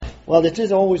Well, it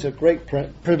is always a great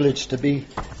privilege to be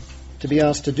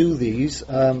asked to do these,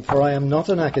 for I am not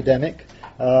an academic,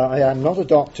 I am not a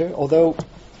doctor, although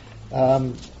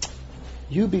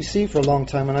UBC for a long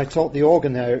time, when I taught the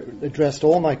organ there, addressed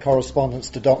all my correspondence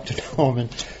to Dr. Norman.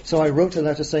 So I wrote a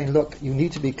letter saying, look, you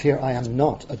need to be clear, I am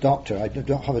not a doctor, I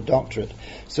don't have a doctorate.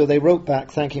 So they wrote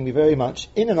back thanking me very much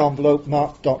in an envelope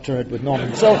marked Dr. Edward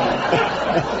Norman. So,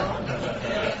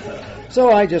 so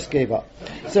I just gave up.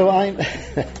 So I'm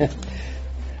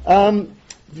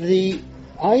the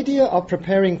idea of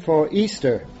preparing for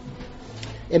Easter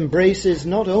embraces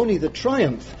not only the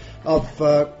triumph of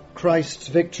Christ's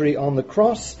victory on the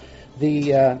cross,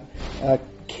 the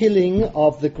killing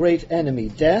of the great enemy,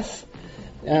 death,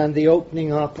 and the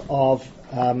opening up of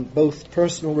both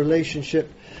personal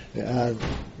relationship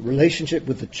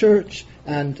with the church,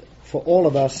 and for all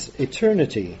of us,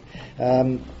 eternity.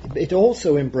 It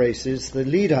also embraces the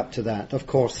lead up to that, of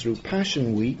course, through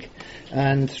Passion Week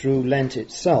and through Lent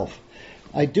itself.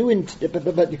 But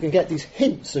you can get these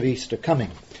hints of Easter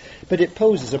coming. But it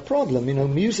poses a problem,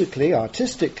 musically,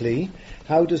 artistically.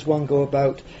 How does one go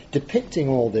about depicting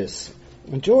all this?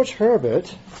 And George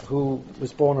Herbert, who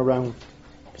was born around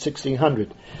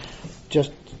 1600,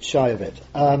 just shy of it,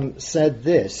 said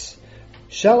this: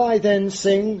 "Shall I then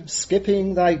sing,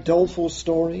 skipping thy doleful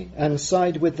story, and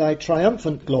side with thy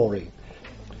triumphant glory?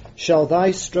 Shall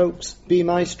thy strokes be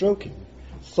my stroking,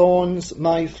 thorns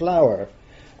my flower,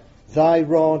 thy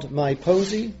rod my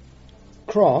posy,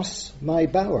 cross my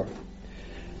bower?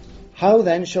 How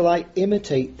then shall I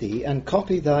imitate thee, and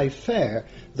copy thy fair,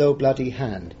 though bloody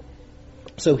hand?"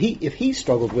 So if he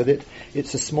struggled with it,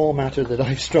 it's a small matter that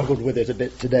I've struggled with it a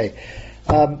bit today.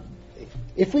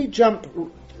 If we jump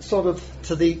sort of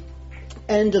to the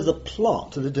end of the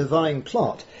plot, to the divine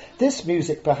plot, this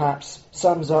music perhaps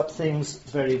sums up things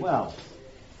very well.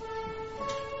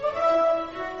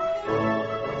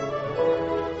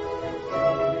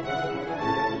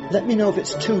 Let me know if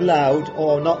it's too loud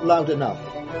or not loud enough.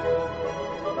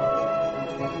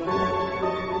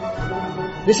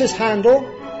 This is Handel,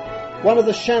 one of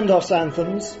the Chandos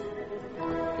anthems,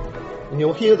 and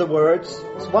you'll hear the words.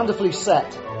 It's wonderfully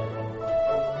set.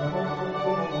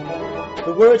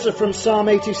 The words are from Psalm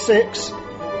 86.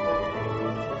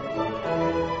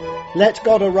 Let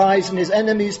God arise and his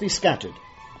enemies be scattered.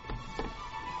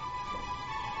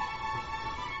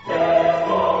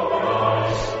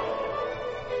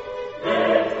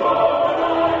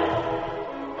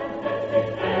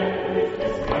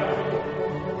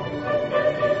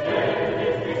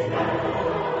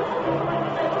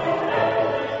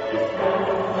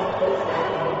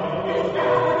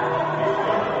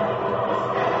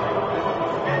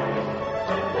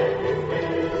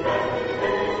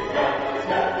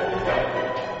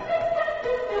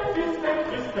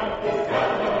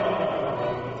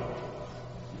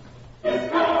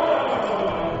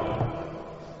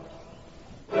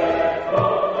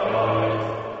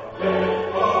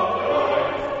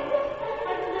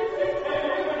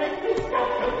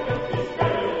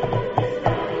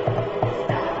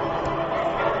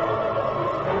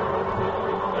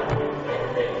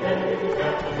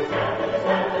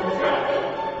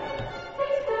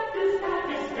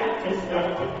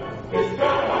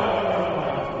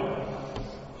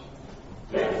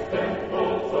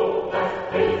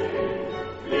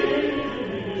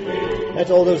 Let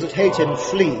all those that hate him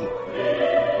flee.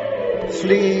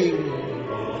 Flee.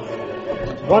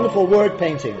 Wonderful word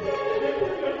painting.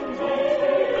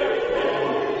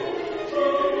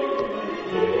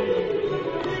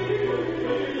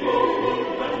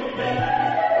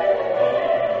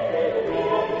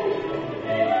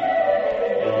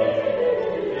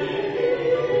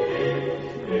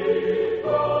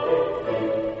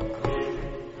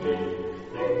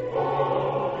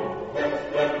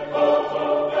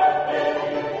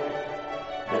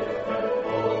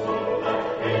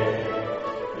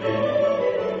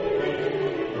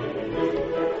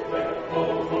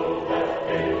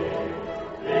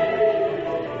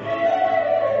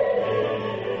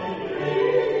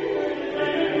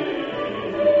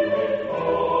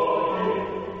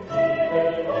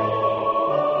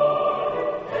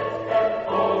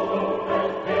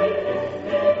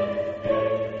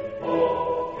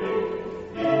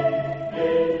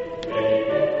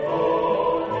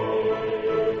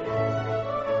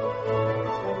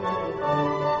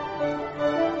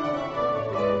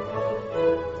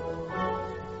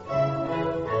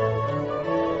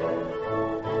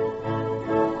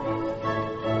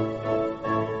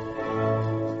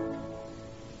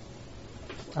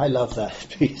 I love that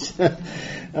piece.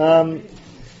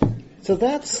 So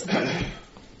that's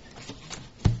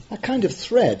a kind of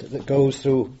thread that goes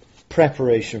through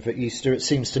preparation for Easter, it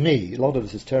seems to me. A lot of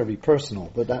this is terribly personal,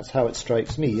 but that's how it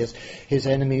strikes me. His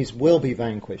enemies will be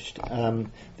vanquished.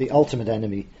 The ultimate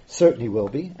enemy certainly will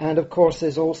be. And of course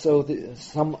there's also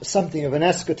something of an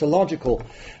eschatological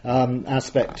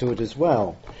aspect to it as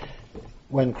well.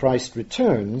 When Christ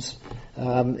returns,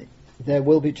 there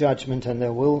will be judgment,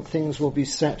 and things will be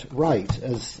set right,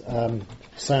 as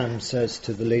Sam says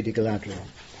to the Lady Galadriel.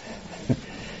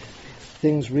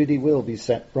 Things really will be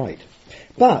set right.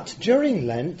 But during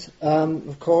Lent,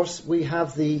 of course, we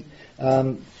have the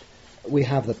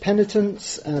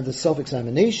penitence, the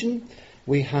self-examination.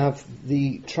 We have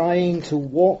the trying to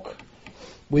walk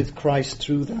with Christ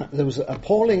through those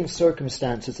appalling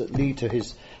circumstances that lead to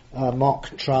his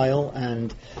mock trial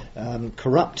and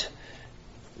corrupt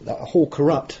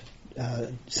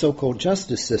so-called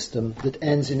justice system that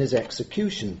ends in his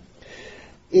execution.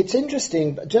 It's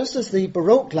interesting, just as the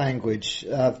Baroque language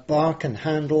of Bach and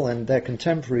Handel and their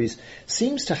contemporaries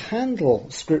seems to handle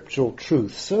scriptural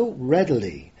truth so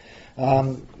readily,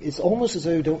 it's almost as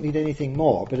though you don't need anything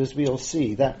more, but as we'll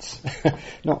see, that's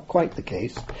not quite the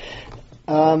case.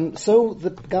 So the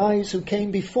guys who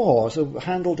came before, so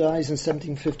Handel dies in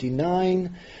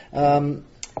 1759,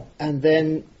 and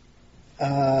then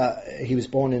he was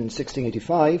born in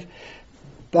 1685,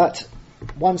 but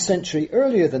 1 century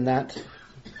earlier than that,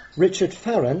 Richard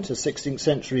Farrant, a 16th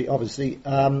century, obviously,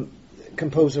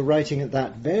 composer writing at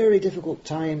that very difficult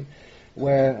time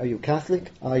where, are you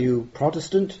Catholic? Are you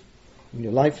Protestant?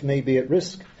 Your life may be at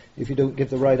risk if you don't give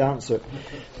the right answer.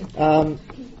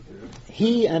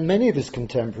 He and many of his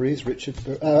contemporaries, Richard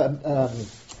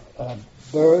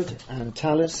Byrd and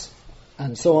Tallis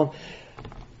and so on,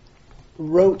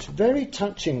 wrote very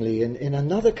touchingly in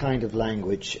another kind of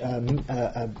language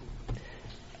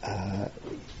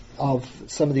of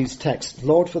some of these texts.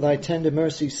 Lord, for thy tender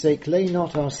mercy's sake, lay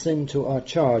not our sin to our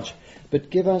charge,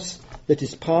 but give us that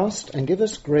is past, and give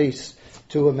us grace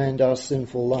to amend our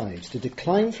sinful lives, to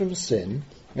decline from sin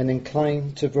and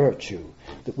incline to virtue,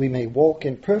 that we may walk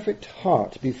in perfect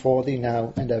heart before thee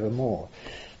now and evermore.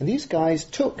 And these guys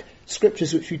took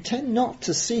scriptures which we tend not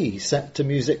to see set to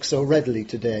music so readily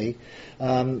today,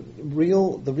 the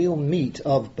real meat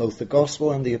of both the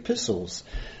gospel and the epistles.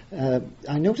 I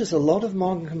notice a lot of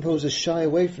modern composers shy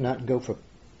away from that and go for,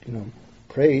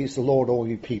 praise the Lord, all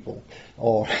you people,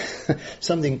 or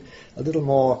something a little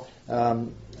more, a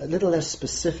little less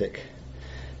specific.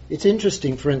 It's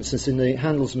interesting, for instance, in the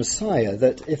Handel's Messiah,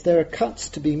 that if there are cuts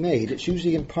to be made, it's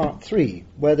usually in part 3,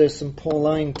 where there's some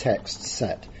Pauline texts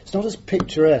set. It's not as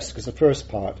picturesque as the first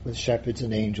part with shepherds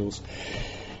and angels.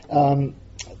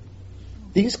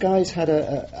 These guys had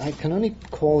I can only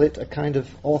call it a kind of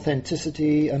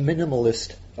authenticity, a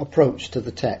minimalist approach to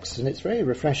the text, and it's very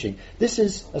refreshing. This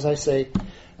is, as I say,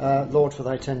 Lord, for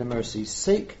thy tender mercy's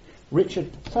sake,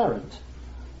 Richard Farrant.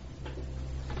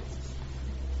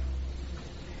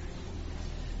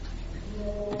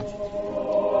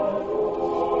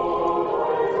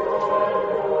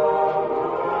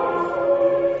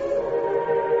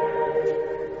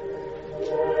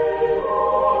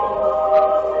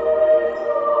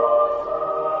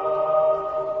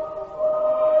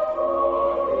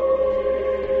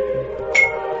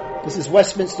 This is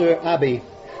Westminster Abbey.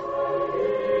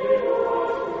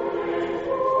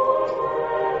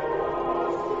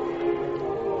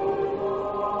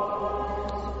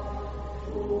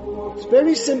 It's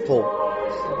very simple.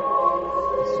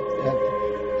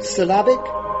 Syllabic.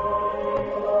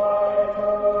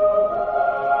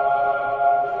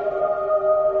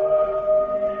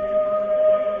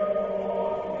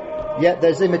 Yet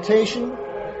there's imitation.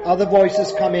 Other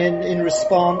voices come in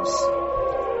response.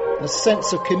 A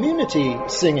sense of community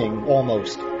singing,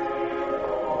 almost.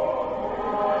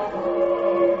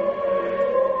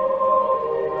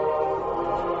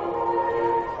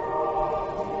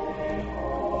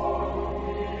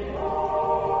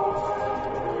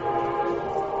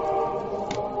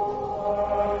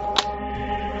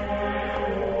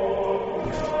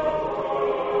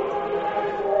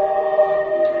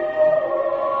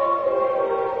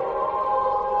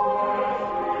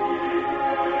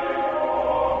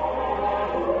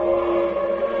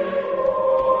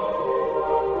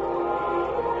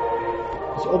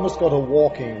 Almost got a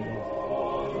walking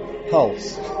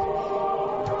pulse.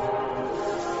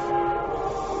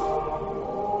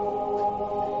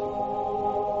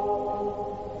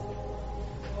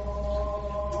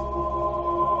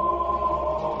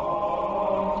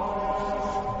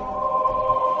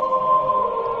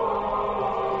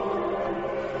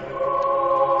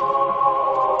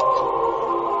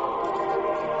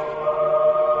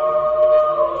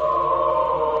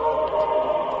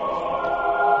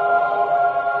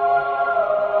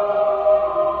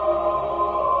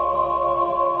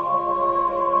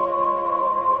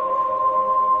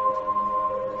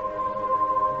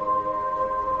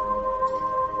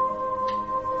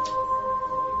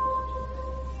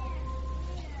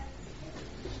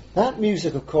 That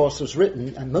music, of course, was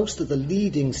written, and most of the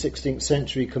leading 16th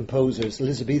century composers,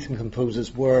 Elizabethan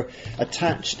composers, were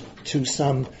attached to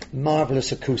some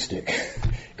marvellous acoustic.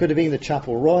 Could have been the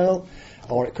Chapel Royal,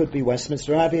 or it could be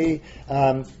Westminster Abbey.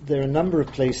 There are a number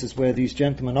of places where these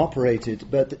gentlemen operated,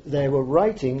 but they were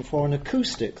writing for an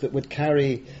acoustic that would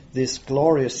carry this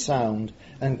glorious sound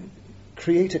and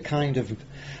create a kind of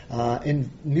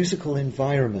musical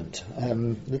environment,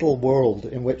 little world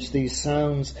in which these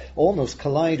sounds almost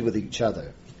collide with each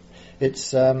other.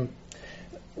 It's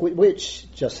which,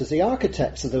 just as the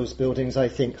architects of those buildings, I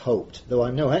think, hoped, though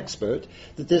I'm no expert,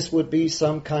 that this would be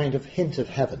some kind of hint of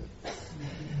heaven.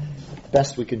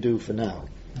 Best we can do for now.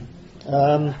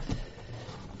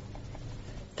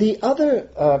 The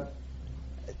other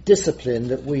discipline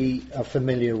that we are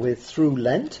familiar with through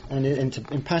Lent and in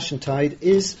Passiontide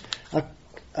is,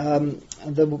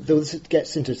 though it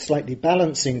gets into slightly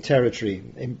balancing territory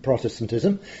in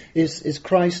Protestantism, is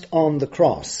Christ on the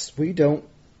cross. We don't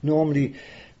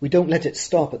let it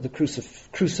stop at the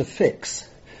crucifix,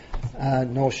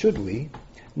 nor should we.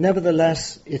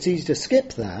 Nevertheless, it's easy to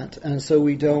skip that, and so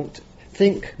we don't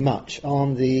think much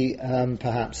on the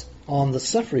perhaps on the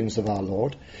sufferings of our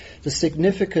Lord, the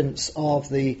significance of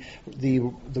the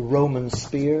Roman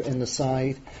spear in the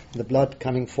side, the blood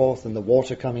coming forth and the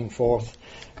water coming forth.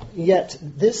 Yet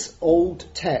this old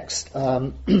text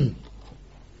of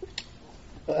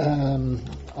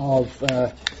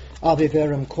Ave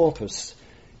Verum Corpus,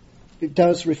 it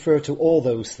does refer to all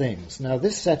those things. Now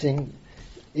this setting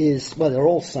is, well, they're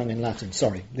all sung in Latin,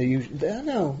 sorry.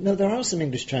 There are some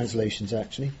English translations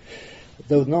actually,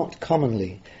 though not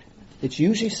commonly. It's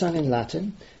usually sung in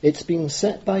Latin. It's been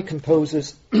set by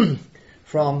composers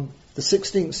from the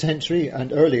 16th century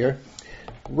and earlier,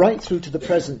 right through to the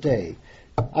present day.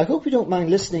 I hope you don't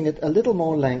mind listening at a little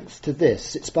more length to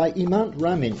this. It's by Imant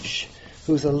Raminch,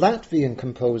 who's a Latvian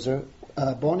composer,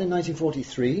 born in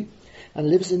 1943, and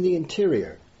lives in the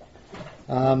interior.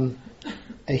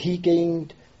 He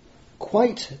gained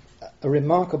quite a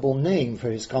remarkable name for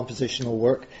his compositional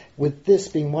work, with this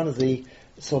being one of the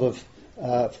sort of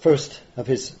first of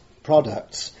his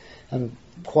products, and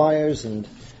choirs and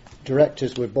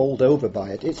directors were bowled over by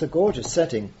it. It's a gorgeous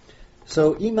setting.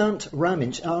 So Imant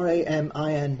Raminch,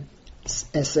 Raminsh,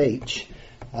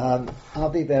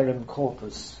 Ave Verum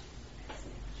Corpus.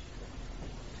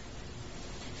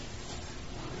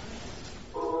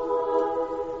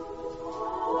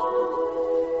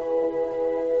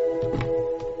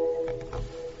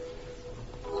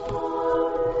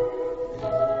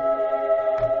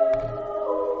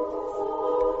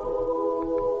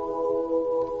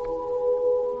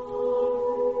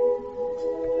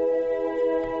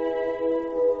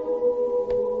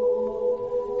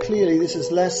 Clearly this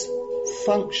is less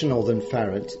functional than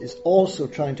Farrant. It's also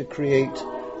trying to create,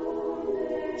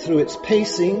 through its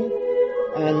pacing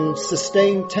and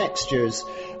sustained textures,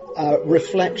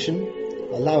 reflection,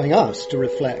 allowing us to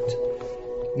reflect,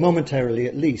 momentarily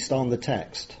at least, on the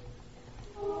text.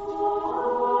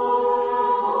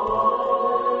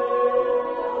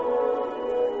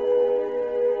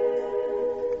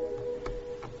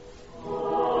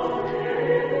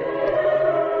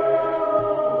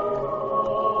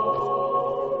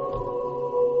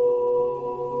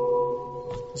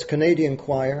 It's a Canadian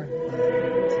choir,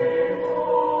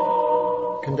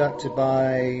 conducted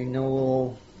by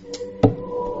Noel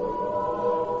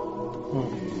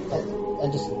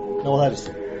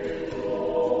Edison.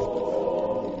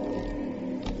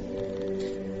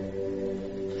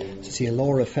 It's the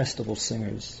Elora Festival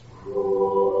Singers.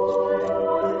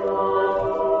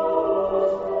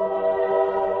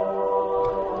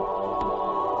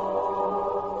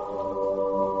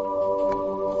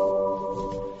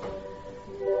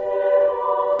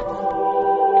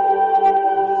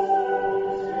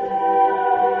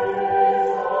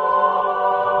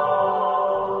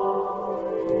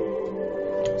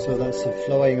 So that's the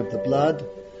flowing of the blood.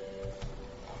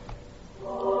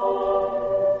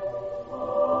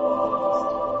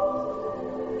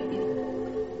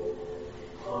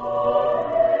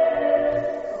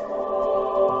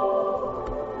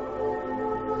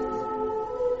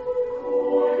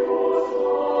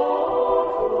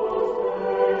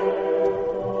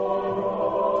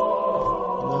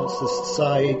 That's the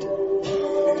side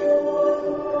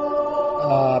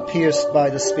pierced by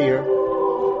the spear.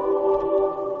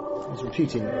 He's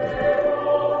repeating.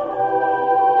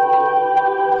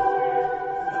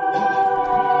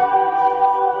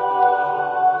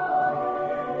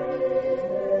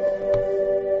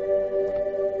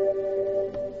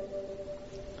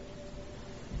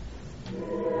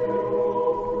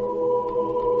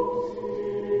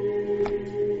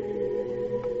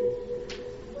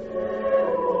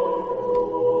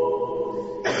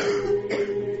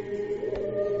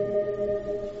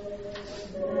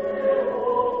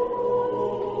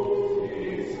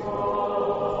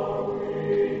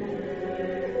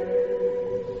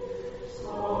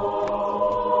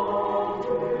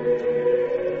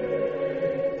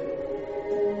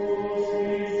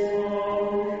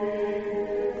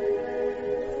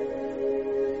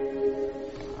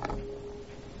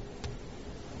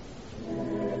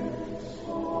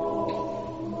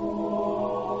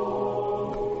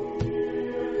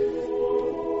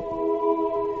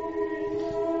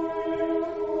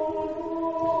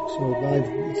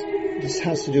 This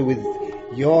has to do with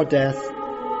your death.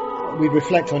 We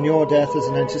reflect on your death as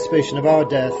an anticipation of our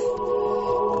death.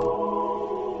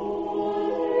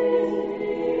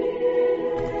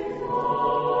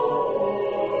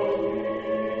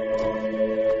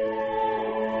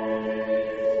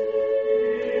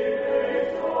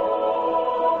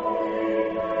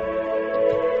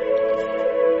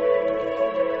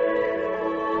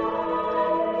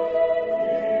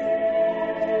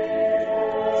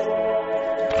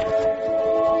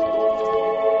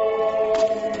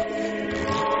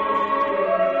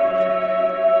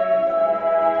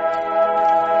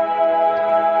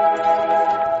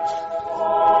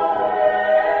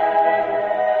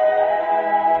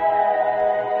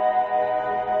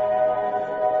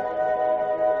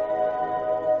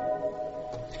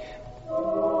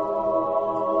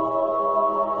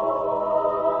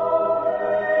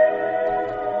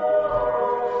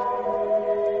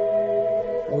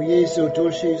 Jesu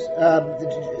dulcis,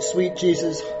 sweet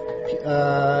Jesus,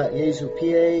 Jesu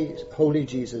Pie, Holy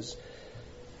Jesus,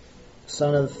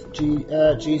 Son of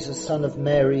Jesus, Son of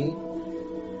Mary,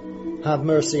 have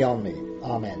mercy on me.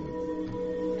 Amen.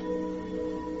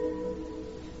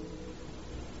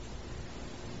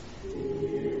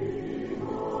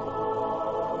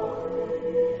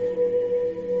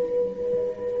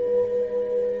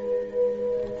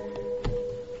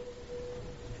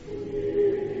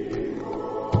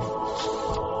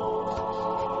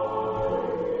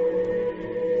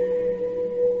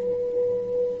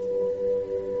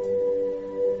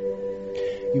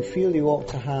 You feel you ought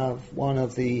to have one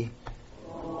of the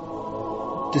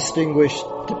distinguished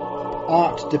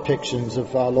art depictions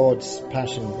of our Lord's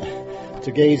Passion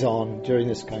to gaze on during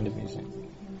this kind of music.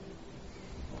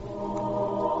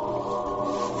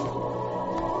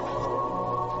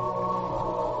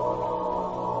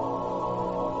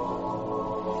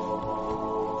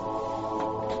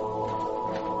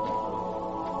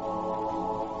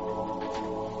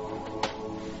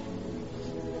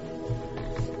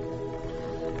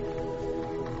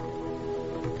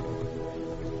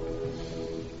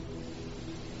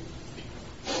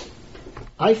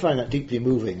 I find that deeply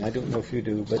moving. I don't know if you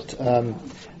do, but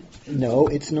no,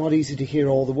 it's not easy to hear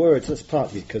all the words. That's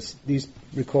partly because these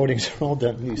recordings are all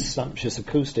done in these sumptuous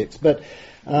acoustics. But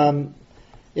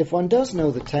if one does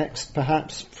know the text,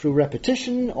 perhaps through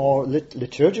repetition or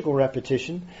liturgical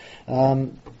repetition,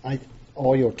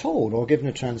 or you're told or given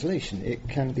a translation, it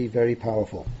can be very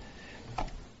powerful.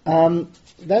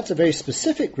 That's a very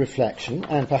specific reflection,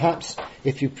 and perhaps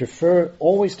if you prefer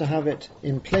always to have it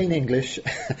in plain English,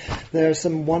 there are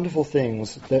some wonderful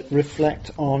things that reflect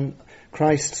on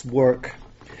Christ's work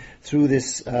through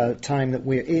this time that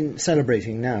we're in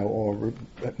celebrating now or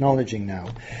acknowledging now.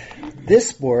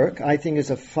 This work, I think,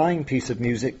 is a fine piece of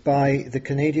music by the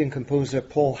Canadian composer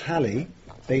Paul Halley,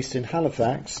 based in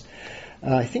Halifax.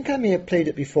 I think I may have played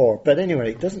it before, but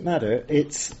anyway, it doesn't matter.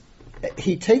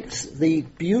 He takes the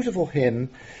beautiful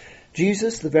hymn,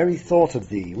 Jesus, the Very Thought of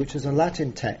Thee, which is a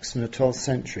Latin text from the 12th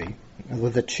century,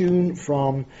 with a tune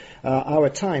from our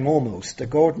time almost.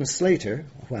 Gordon Slater,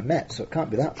 who I met, so it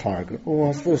can't be that far ago. Oh,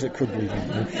 I suppose it could be.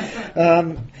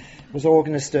 Was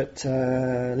organist at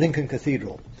Lincoln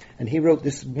Cathedral. And he wrote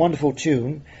this wonderful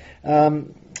tune,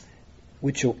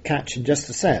 which you'll catch in just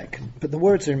a sec. But the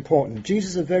words are important.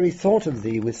 Jesus, the very thought of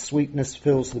thee with sweetness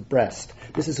fills the breast.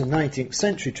 This is a 19th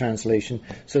century translation,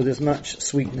 so there's much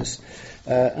sweetness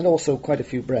and also quite a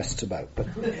few breasts about.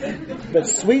 But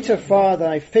sweeter far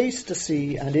thy face to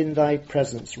see and in thy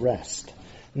presence rest.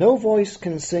 No voice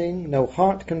can sing, no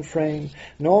heart can frame,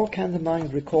 nor can the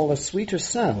mind recall a sweeter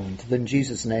sound than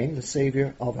Jesus' name, the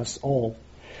Saviour of us all.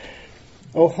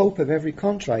 O hope of every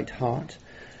contrite heart,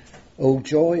 O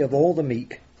joy of all the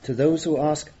meek, to those who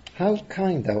ask, how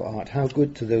kind thou art, how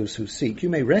good to those who seek. You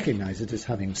may recognize it as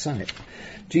having sung it.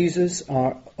 Jesus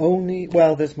are only,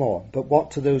 well, there's more, but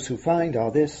what to those who find are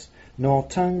this, nor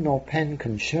tongue nor pen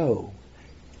can show.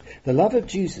 The love of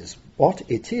Jesus, what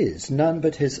it is, none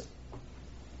but his,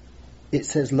 it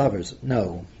says lovers,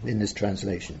 no, in this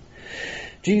translation.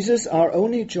 Jesus, our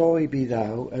only joy be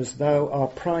thou, as thou our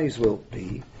prize wilt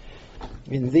be.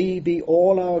 In thee be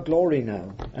all our glory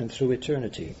now and through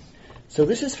eternity. So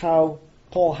this is how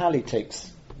Paul Halley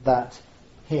takes that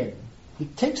hymn. He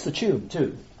takes the tune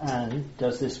too and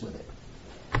does this with it.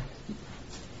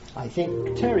 I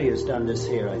think Terry has done this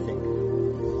here, I think.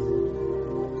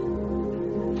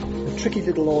 A tricky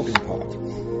little organ part.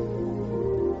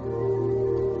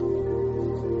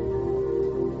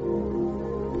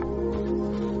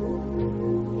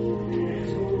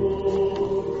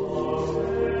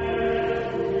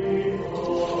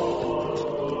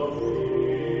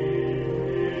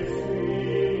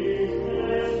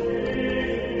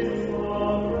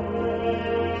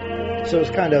 So it's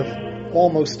kind of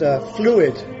almost a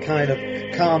fluid kind of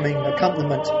calming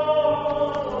accompaniment.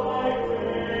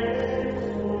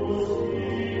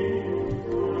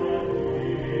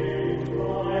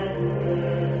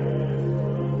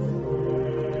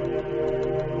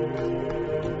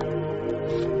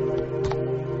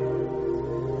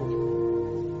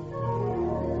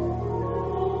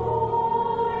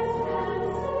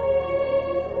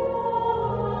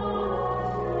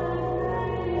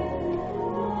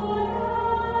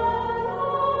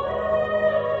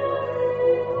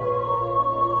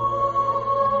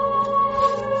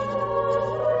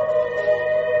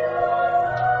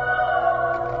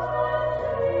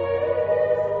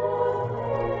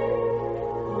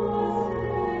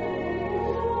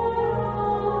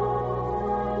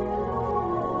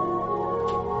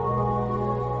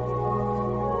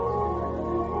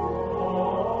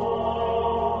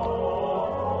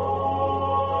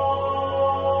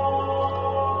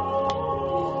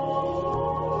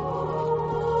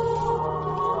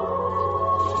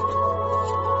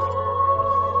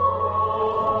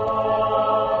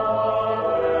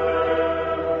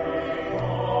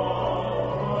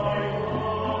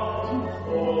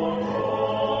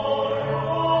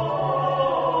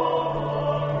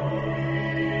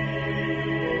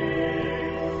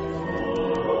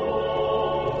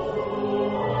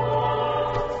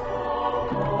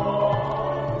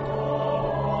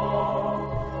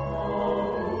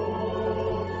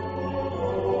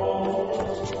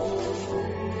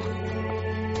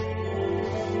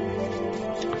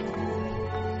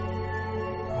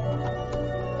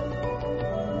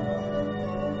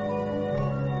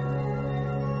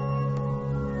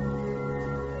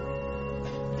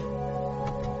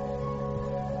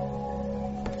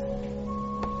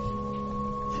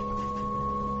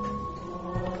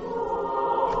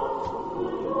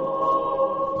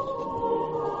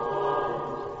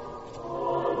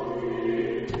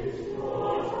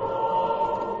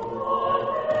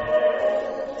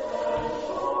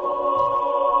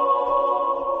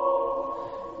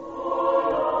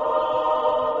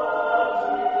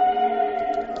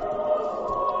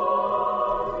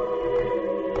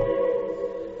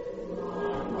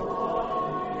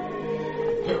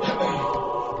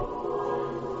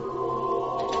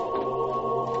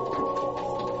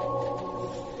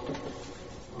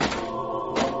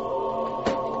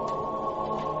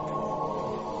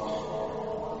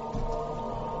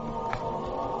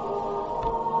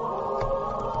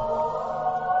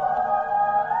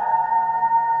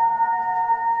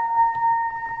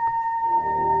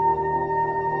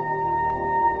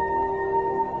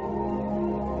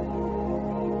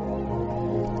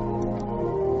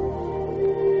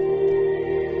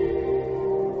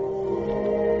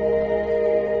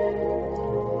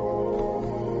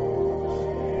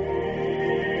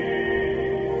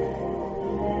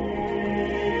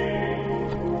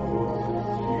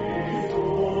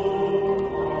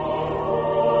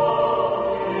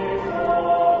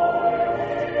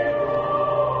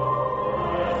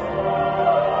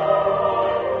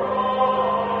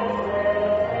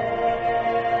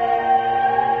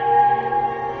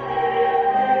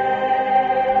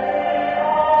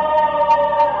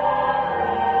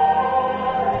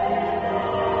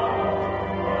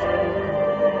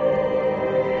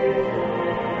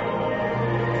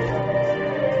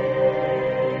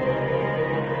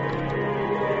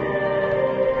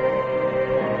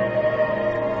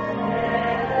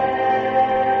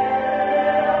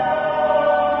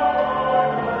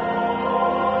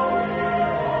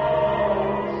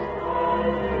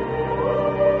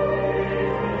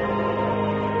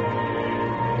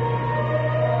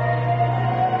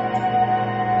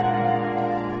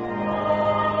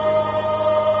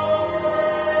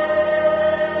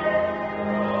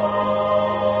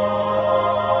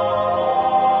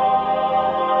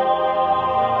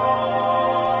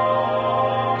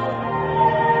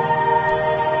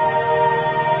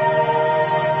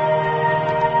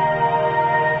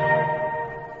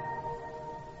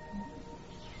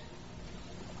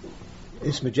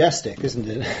 It's majestic, isn't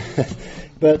it?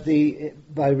 But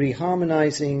by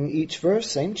reharmonizing each verse,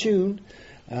 same tune,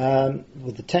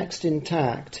 with the text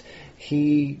intact,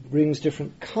 he brings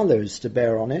different colours to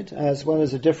bear on it, as well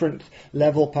as a different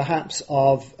level, perhaps,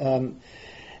 of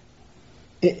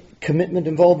commitment,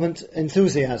 involvement,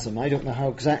 enthusiasm. I don't know how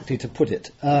exactly to put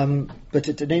it, but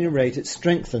at any rate, it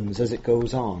strengthens as it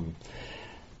goes on.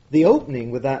 The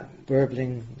opening with that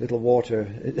burbling little water,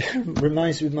 it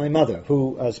reminds me of my mother,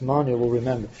 who, as Manya will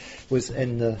remember, was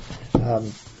in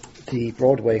the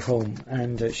Broadway home,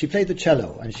 and she played the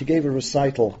cello, and she gave a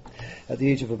recital at the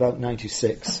age of about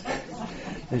 96.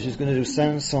 and she's going to do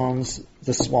Saint-Saëns'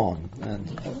 The Swan,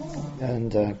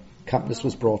 and Campus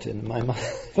was brought in. My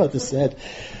mother said,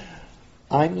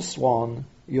 "I'm the swan,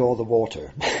 you're the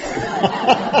water."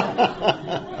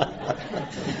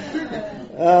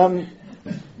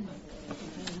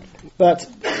 But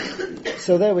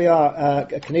so there we are,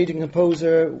 a Canadian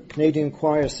composer, Canadian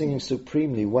choir singing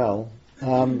supremely well.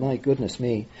 My goodness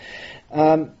me.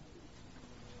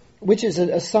 Which is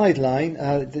a sideline.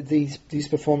 These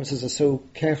performances are so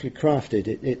carefully crafted.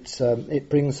 It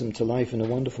brings them to life in a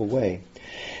wonderful way.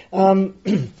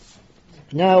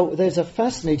 Now, there's a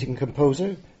fascinating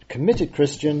composer, committed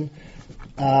Christian,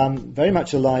 very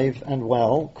much alive and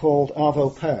well, called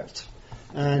Arvo Pärt.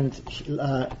 And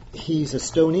he's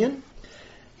Estonian.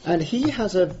 And he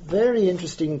has a very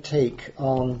interesting take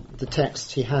on the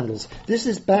texts he handles. This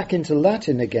is back into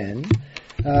Latin again.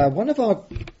 One of the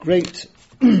great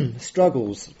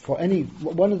struggles for any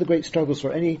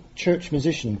church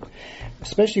musician,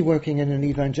 especially working in an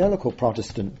evangelical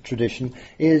Protestant tradition,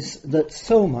 is that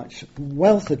so much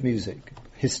wealth of music,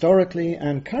 historically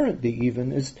and currently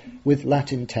even, is with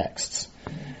Latin texts.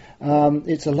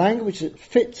 It's a language that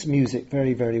fits music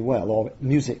very, very well, or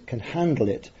music can handle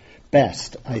it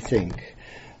best, I think,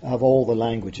 of all the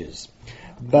languages.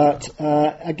 But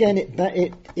again,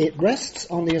 it rests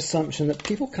on the assumption that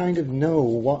people kind of know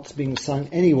what's being sung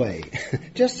anyway.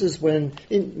 Just as when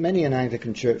in many an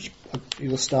Anglican church,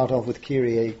 you'll start off with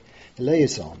Kyrie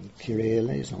eleison,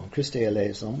 Christe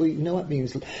eleison. We know it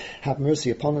means have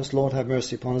mercy upon us, Lord have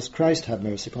mercy upon us, Christ have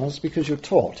mercy upon us, because you're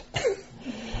taught.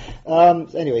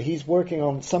 Anyway, he's working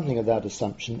on something of that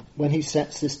assumption when he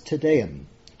sets this Te Deum.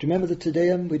 Do you remember the Te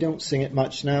Deum? We don't sing it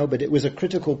much now, but it was a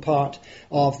critical part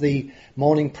of the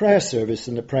morning prayer service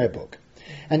in the prayer book.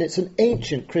 And it's an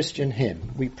ancient Christian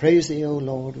hymn. We praise thee, O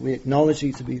Lord, we acknowledge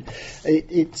thee to be...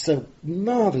 It's a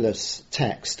marvellous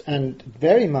text and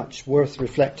very much worth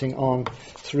reflecting on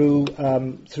through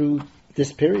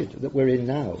this period that we're in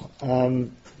now.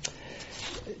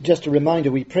 Just a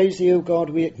reminder, we praise thee, O God,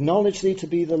 we acknowledge thee to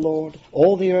be the Lord.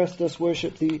 All the earth doth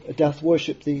worship thee,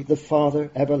 the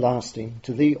Father everlasting.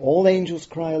 To thee all angels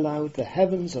cry aloud, the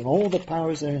heavens and all the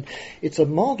powers therein. It's a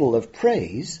model of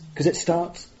praise, because it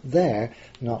starts there,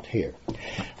 not here.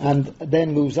 And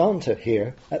then moves on to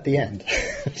here at the end,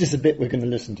 which is a bit we're going to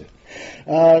listen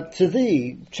to. To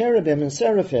thee, cherubim and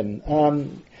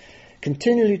seraphim,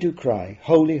 continually do cry,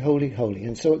 holy, holy, holy.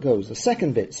 And so it goes. The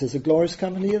second bit says, the glorious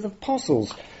company of the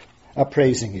apostles are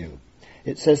praising you.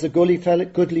 It says, the goodly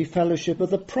fellowship of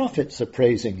the prophets are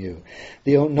praising you.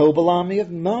 The noble army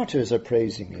of martyrs are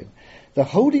praising you. The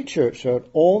holy church throughout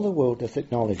all the world doth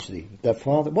acknowledge thee. The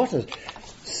Father, what a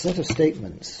set of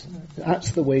statements.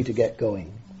 That's the way to get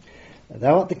going.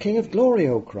 Thou art the King of glory,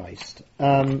 O Christ.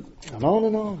 And on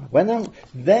and on. When thou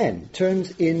then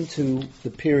turns into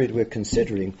the period we're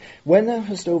considering, when thou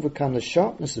hast overcome the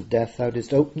sharpness of death, thou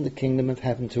didst open the kingdom of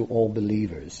heaven to all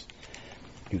believers.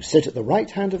 You sit at the right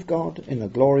hand of God in the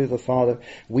glory of the Father.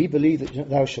 We believe that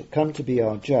thou shalt come to be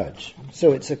our judge.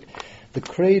 So the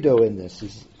credo in this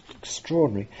is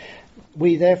extraordinary.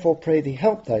 We therefore pray thee,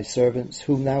 help thy servants,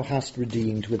 whom thou hast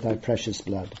redeemed with thy precious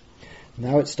blood.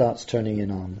 Now it starts turning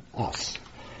in on us.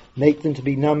 Make them to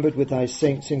be numbered with thy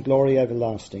saints in glory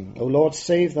everlasting. O Lord,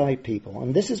 save thy people.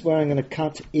 And this is where I'm going to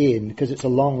cut in, because it's a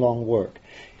long, long work.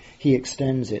 He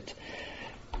extends it.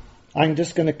 I'm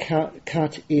just going to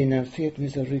cut in Fiat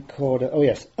Misericordia. Oh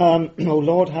yes. O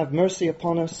Lord, have mercy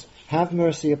upon us. Have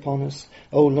mercy upon us.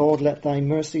 O Lord, let thy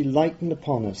mercy lighten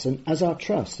upon us, and as our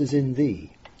trust is in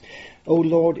thee. O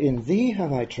Lord, in thee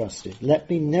have I trusted. Let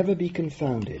me never be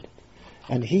confounded.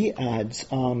 And he adds,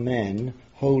 Amen,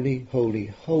 holy, holy,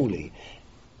 holy.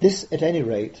 This, at any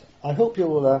rate, I hope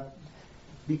you'll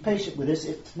be patient with this.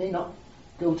 It may not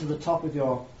go to the top of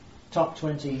your top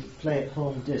 20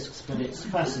 play-at-home discs, but it's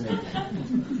fascinating.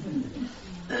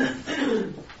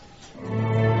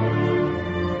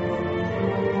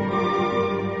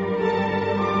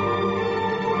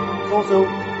 It's also,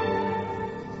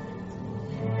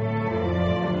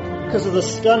 because of the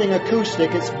stunning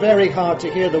acoustic, it's very hard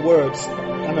to hear the words,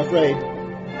 I'm afraid.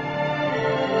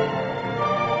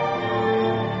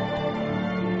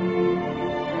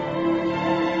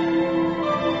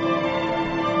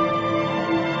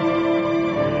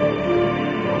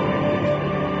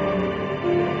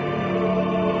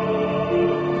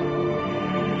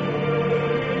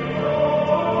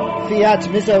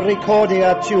 Fiat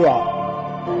misericordia tua.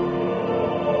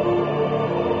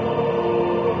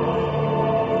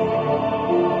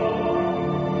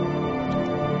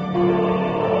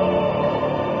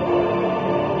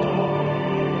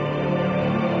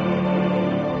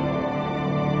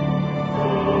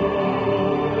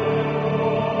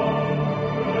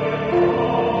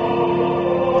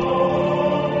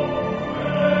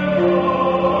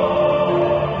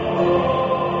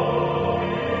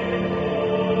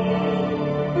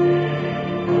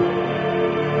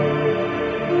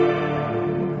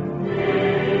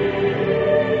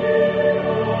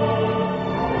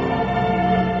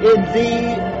 In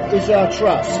thee is our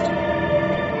trust.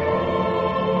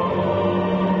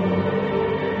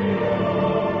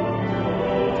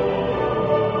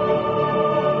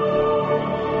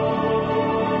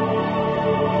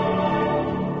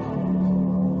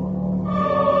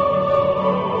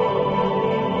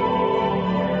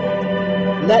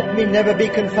 Let me never be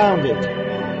confounded.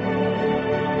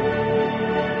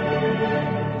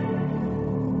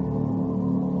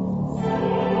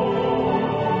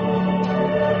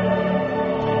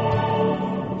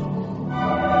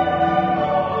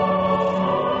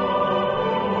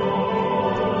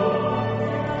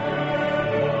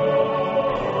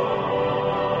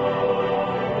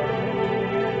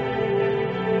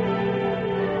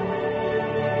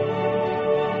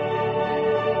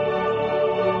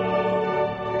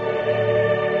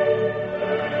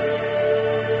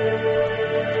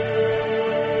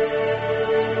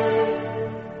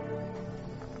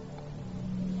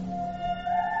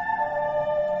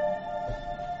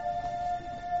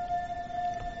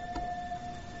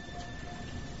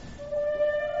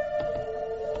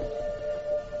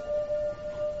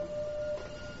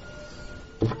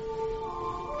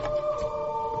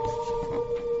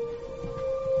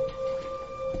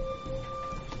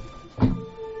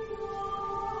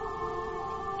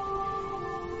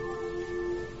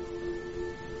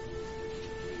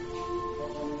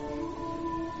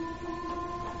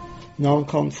 Non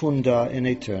confunda in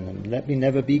aeternum. Let me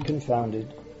never be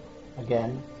confounded.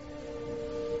 Again.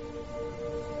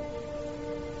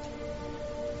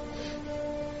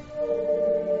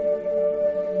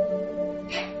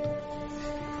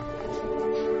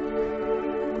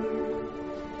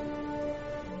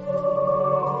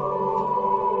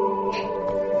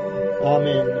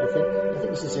 Amen. I think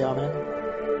this is the Amen.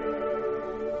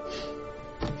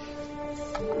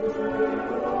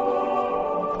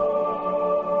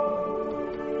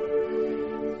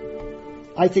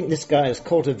 I think this guy has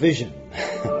caught a vision.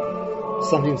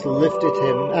 Something's lifted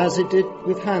him, as it did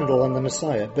with Handel and the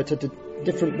Messiah, but in a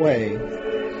different way.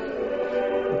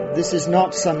 This is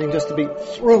not something just to be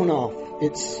thrown off.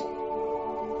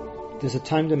 There's a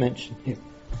time dimension here.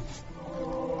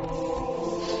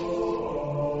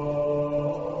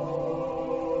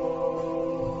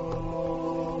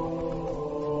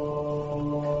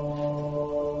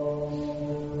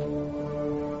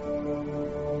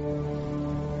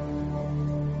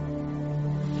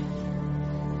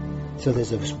 So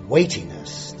there's this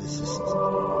weightiness. This is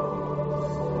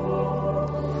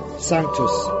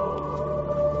Sanctus.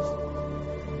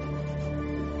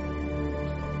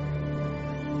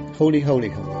 Holy, holy,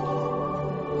 holy.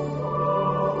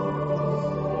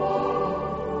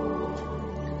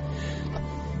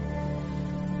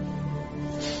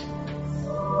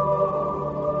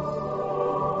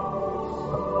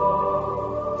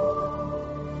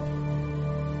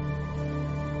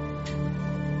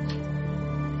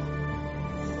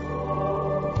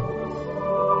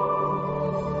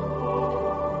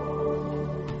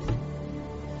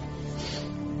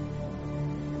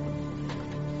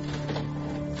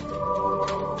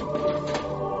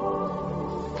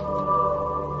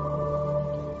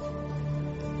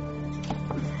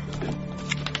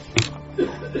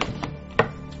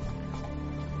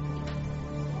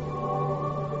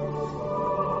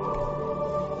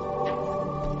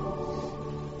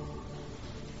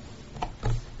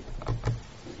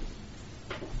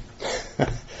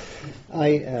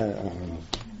 I don't know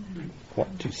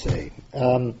what to say.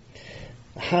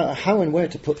 How and where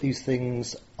to put these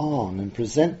things on and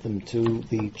present them to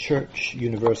the Church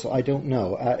Universal, I don't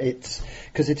know. It's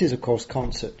because it is, of course,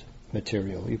 concert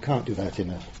material. You can't do that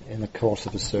in the course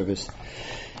of a service.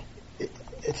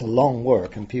 It's a long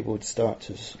work, and people would start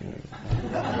to.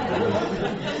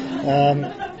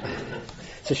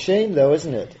 It's a shame, though,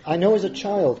 isn't it? I know as a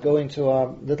child, going to our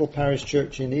little parish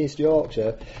church in East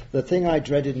Yorkshire, the thing I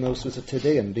dreaded most was a Te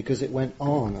Deum, because it went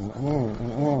on and on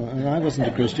and on, and I wasn't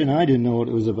a Christian. I didn't know what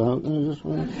it was about.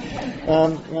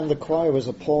 And the choir was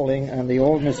appalling, and the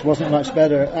organist wasn't much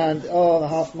better, and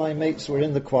half my mates were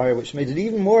in the choir, which made it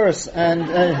even worse, and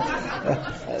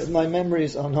my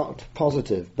memories are not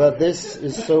positive, but this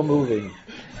is so moving.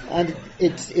 And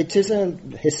it is a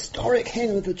historic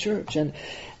hymn of the church, and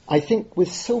I think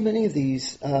with so many of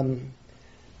these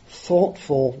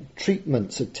thoughtful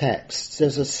treatments of texts,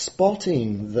 there's a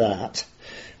spotting that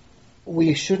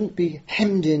we shouldn't be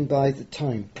hemmed in by the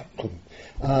time.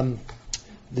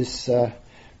 This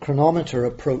chronometer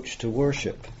approach to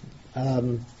worship.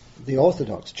 The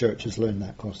Orthodox Church has learned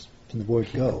that, of course. from the word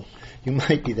go. You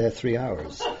might be there 3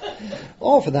 hours.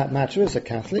 Or, for that matter, as a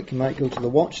Catholic, you might go to the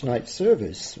watch night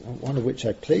service, one of which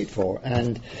I played for,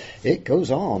 and it goes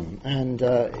on, and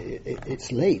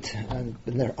it's late, and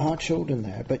there are children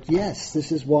there. But yes,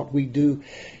 this is what we do.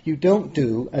 You don't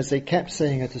do, as they kept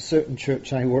saying at a certain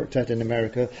church I worked at in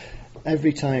America,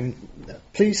 every time,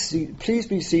 please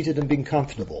be seated and be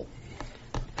comfortable.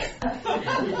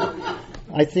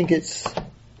 I think it's,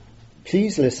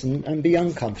 please listen and be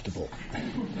uncomfortable.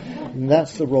 And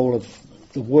that's the role of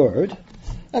the Word.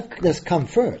 There's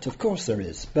comfort, of course there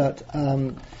is, but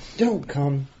don't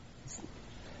come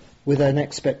with an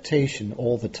expectation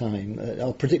all the time,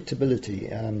 or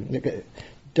predictability.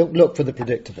 Don't look for the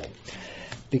predictable,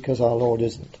 because our Lord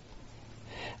isn't.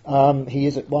 He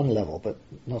is at one level, but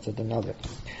not at another.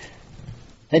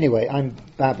 Anyway, I'm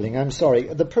babbling, I'm sorry.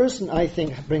 The person, I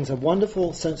think, brings a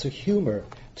wonderful sense of humour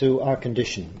to our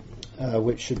condition,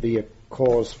 which should be a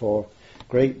cause for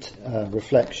great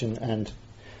reflection and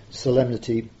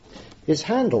solemnity, is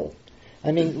Handel.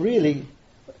 I mean, really,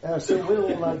 so we're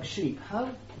all like sheep. How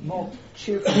more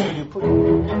cheerful can you put it?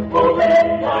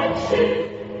 We're like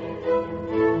sheep.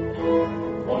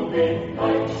 We're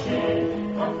like sheep.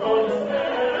 I'm gonna stay.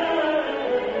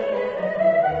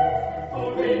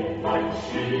 We're like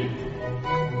sheep.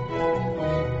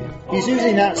 He's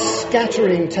using that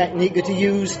scattering technique that he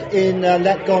used in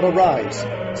Let God Arise.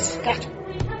 Scatter.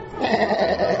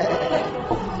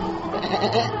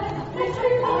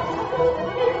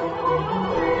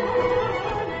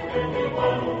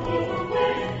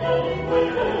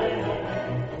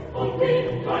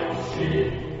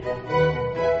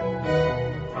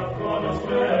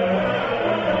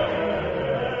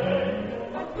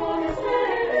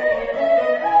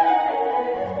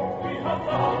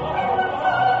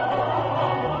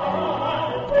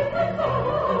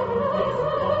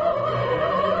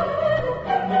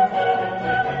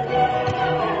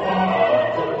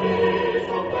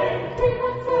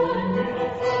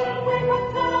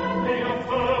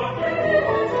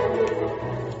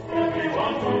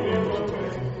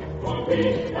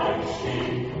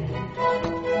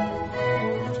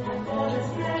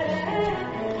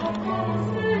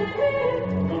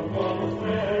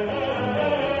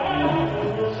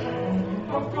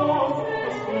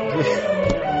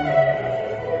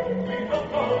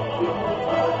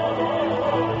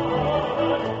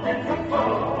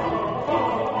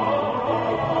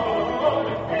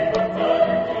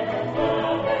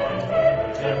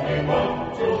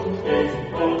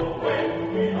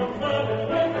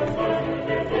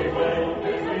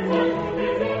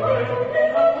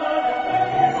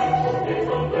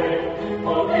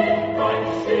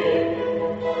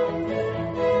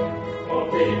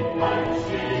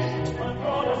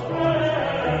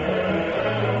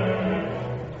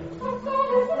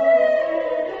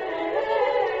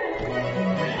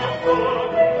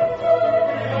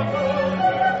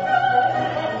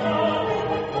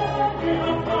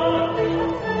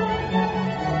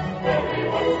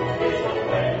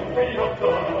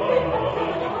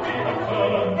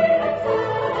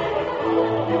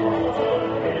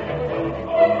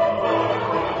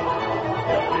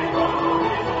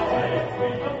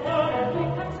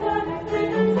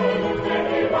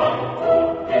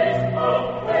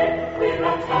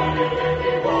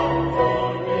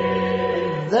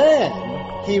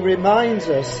 He reminds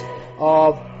us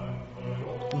of,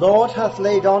 Lord hath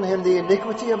laid on him the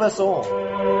iniquity of us all.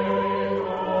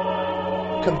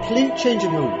 Complete change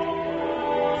of mood.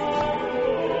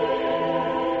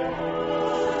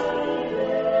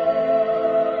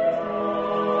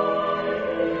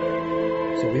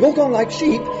 So we've all gone like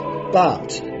sheep,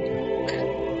 but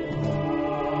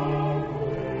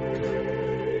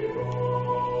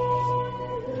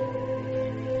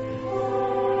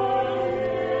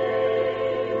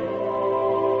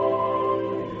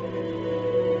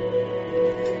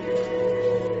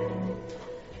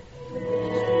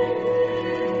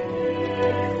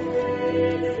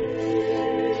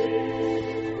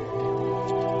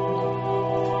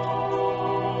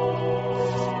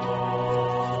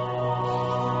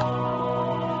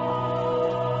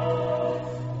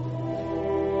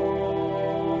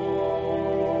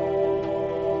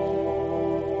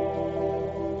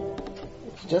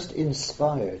just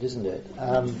inspired, isn't it?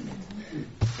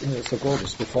 It's a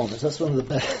gorgeous performance. That's one of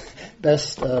the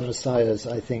best messiahs,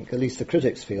 I think, at least the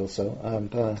critics feel so.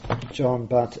 John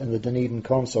Butt and the Dunedin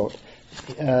Consort.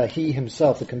 He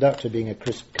himself, the conductor, being a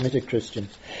committed Christian,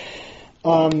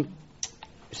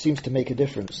 seems to make a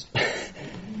difference.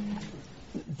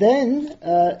 Then,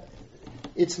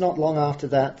 it's not long after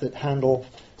that Handel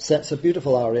sets a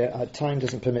beautiful aria. Time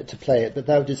doesn't permit to play it, but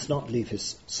thou didst not leave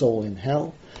his soul in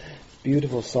hell.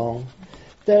 beautiful song.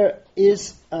 There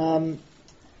is another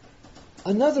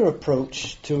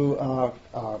approach to our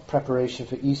preparation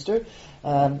for Easter.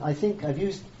 I think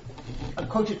I've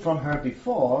quoted from her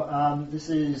before. This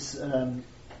is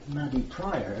Maddie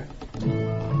Pryor.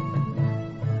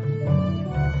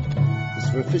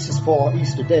 This is for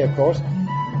Easter Day, of course.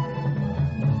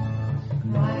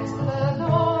 Christ the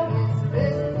Lord is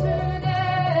risen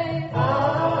today.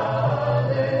 Hallelujah.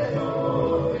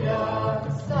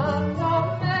 The sons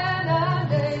of men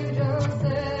and angels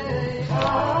say,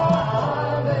 Hallelujah.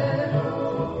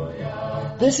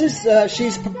 This is,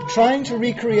 she's trying to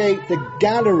recreate the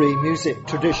gallery music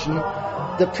tradition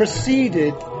that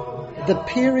preceded the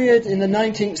period in the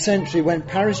 19th century when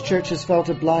parish churches felt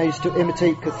obliged to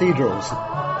imitate cathedrals.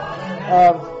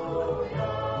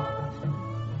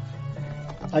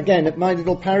 Again, at my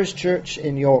little parish church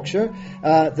in Yorkshire,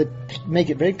 that make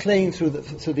it very plain through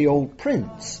the old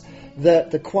prints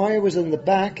that the choir was in the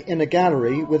back in a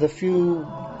gallery with a few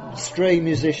stray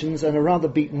musicians and a rather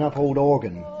beaten up old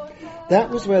organ. That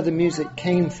was where the music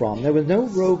came from. There were no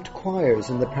robed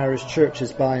choirs in the parish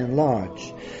churches by and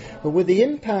large. But with the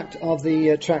impact of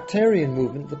the Tractarian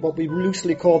movement, what we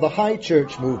loosely call the High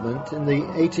Church movement in the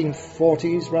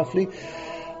 1840s roughly,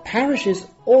 parishes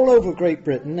all over Great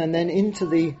Britain and then into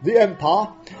the Empire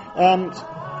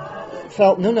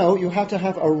felt, no, you have to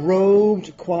have a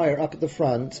robed choir up at the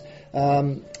front,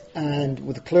 and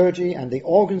with the clergy, and the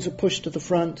organs were pushed to the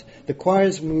front, the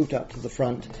choirs moved up to the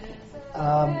front.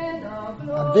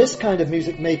 And this kind of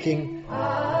music making,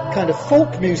 kind of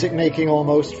folk music making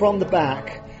almost, from the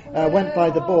back, went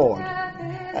by the board.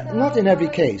 Not in every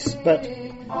case, but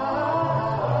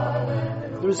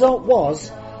the result was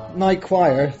my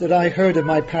choir that I heard of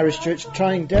my parish church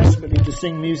trying desperately to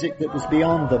sing music that was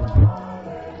beyond them,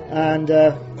 and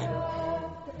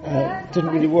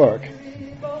didn't really work.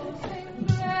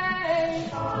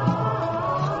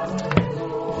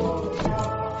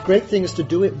 Great thing is to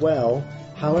do it well,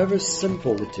 however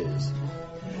simple it is.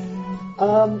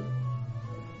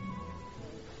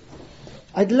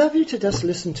 I'd love you to just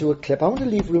listen to a clip. I want to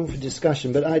leave room for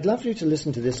discussion, but I'd love you to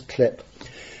listen to this clip.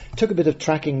 Took a bit of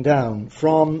tracking down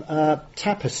from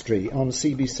Tapestry on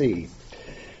CBC.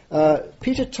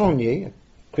 Peter Tonye, a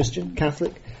Christian,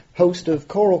 Catholic, host of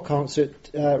Choral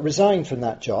Concert, resigned from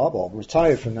that job, or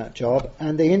retired from that job,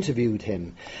 and they interviewed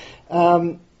him.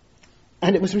 And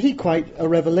it was really quite a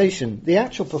revelation. The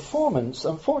actual performance,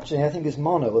 unfortunately, I think is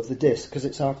mono of the disc, because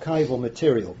it's archival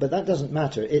material, but that doesn't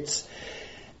matter. It's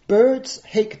Byrd's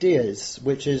Haec Dies,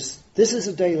 which is, this is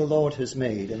a day the Lord has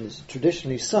made, and is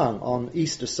traditionally sung on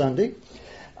Easter Sunday.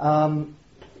 And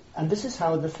this is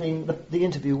how the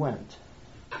interview went.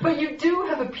 But you do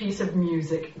have a piece of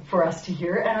music for us to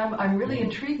hear, and I'm really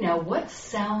intrigued now. What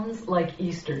sounds like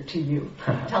Easter to you?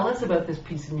 Tell us about this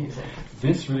piece of music.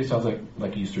 This really sounds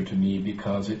like Easter to me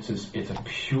because it's a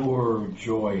pure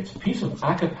joy. It's a piece of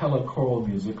a cappella choral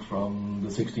music from the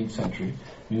 16th century,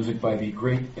 music by the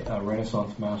great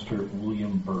Renaissance master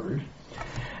William Byrd.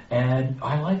 And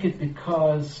I like it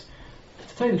because,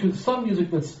 to tell you the truth, some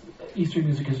music that's Easter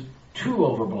music is too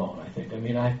overblown, I think. I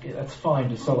mean, that's fine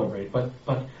to celebrate, but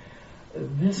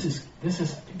this is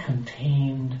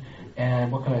contained, and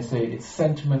what can I say? It's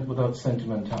sentiment without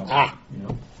sentimentality. You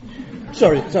know.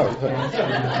 Sorry. Short.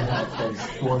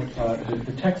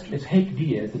 The text is Haec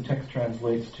Dies. The text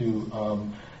translates to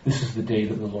 "This is the day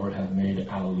that the Lord hath made."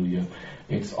 Alleluia.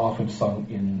 It's often sung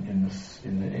in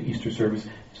the Easter service.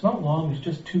 It's not long, it's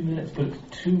just 2 minutes, but it's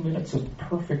 2 minutes of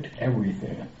perfect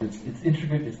everything. It's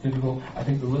intricate, it's difficult. I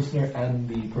think the listener and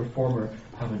the performer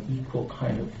have an equal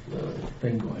kind of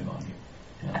thing going on here.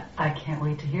 Yeah. I can't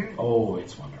wait to hear it. Oh,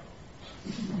 it's wonderful.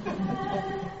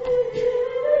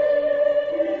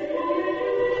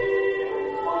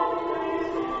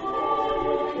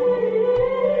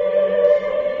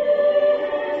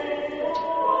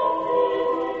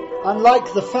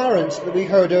 Unlike the Farrant that we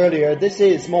heard earlier, this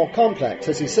is more complex,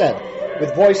 as he said,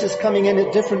 with voices coming in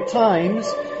at different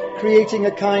times, creating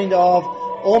a kind of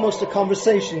almost a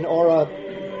conversation or a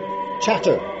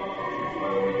chatter.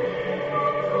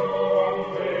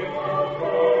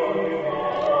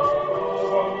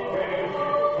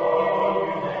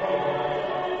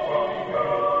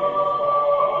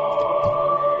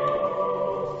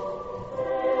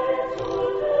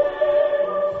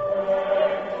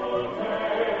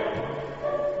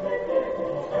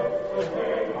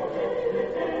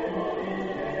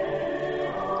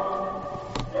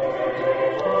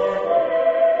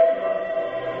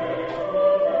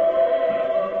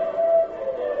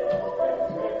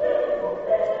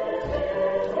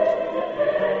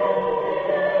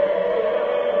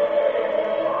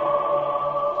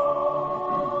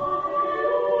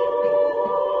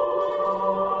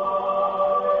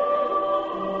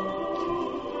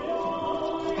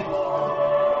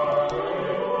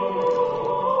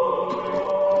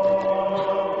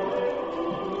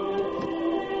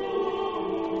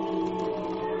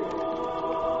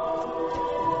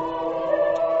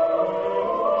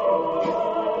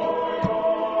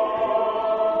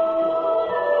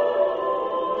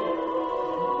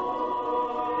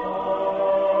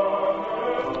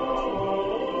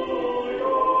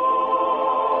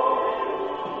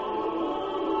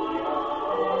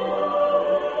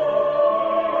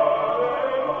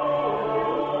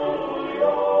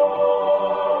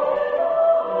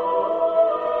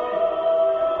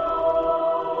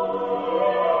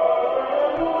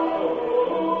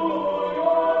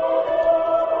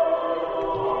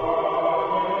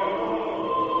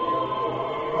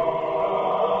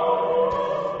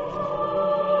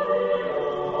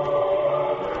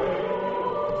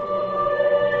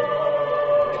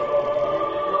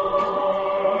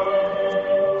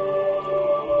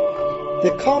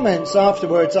 The comments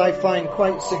afterwards I find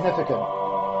quite significant,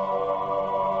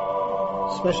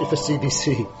 especially for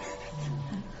CBC.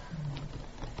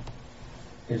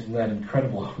 Isn't that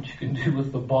incredible what you can do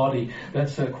with the body?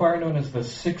 That's a choir known as the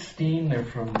 16. They're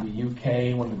from the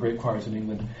UK, one of the great choirs in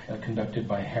England, conducted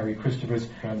by Harry Christopher's.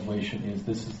 Translation is,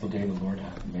 "This is the day the Lord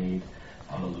hath made.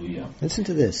 Hallelujah." Listen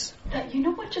to this. You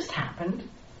know what just happened?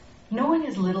 Knowing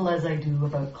as little as I do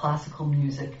about classical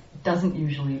music doesn't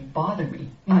usually bother me.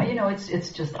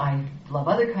 It's just I love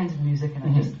other kinds of music, and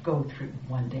I just go through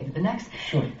one day to the next.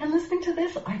 Sure. And listening to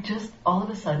this, I just all of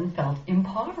a sudden felt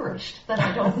impoverished that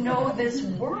I don't know this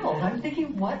world. I'm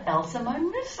thinking, what else am I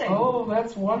missing? Oh,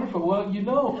 that's wonderful. Well,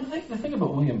 the thing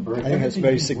about William Byrd, I think that's a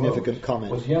very everything he significant wrote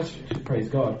comment. was, yes, to praise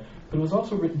God, but it was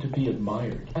also written to be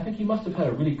admired. I think he must have had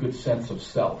a really good sense of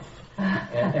self.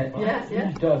 And Yes, he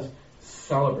yes. does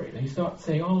celebrate. And he's not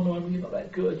saying, "Oh, no, I'm really not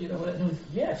that good." No,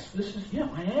 yes,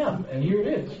 I am, and here it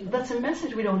is. That's a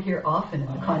message we don't hear often in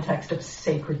the context of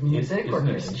sacred music or Isn't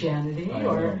it? Christianity. I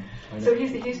know. So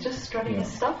he's just strutting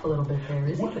his stuff a little bit there,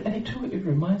 isn't he? And it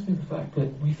reminds me of the fact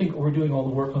that we think we're doing all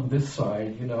the work on this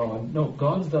side, and no,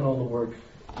 God's done all the work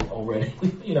already.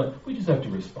 We just have to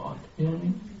respond. You know what I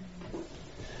mean?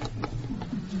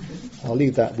 I'll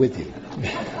leave that with you.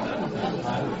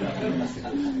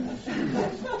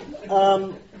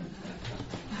 A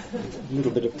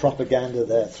little bit of propaganda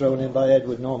there thrown in by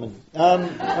Edward Norman. I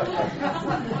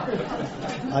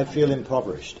feel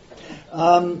impoverished.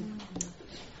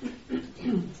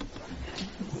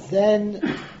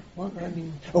 Then, what I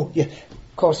mean? Oh, yeah.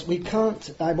 Of course, we can't.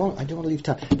 I don't want to leave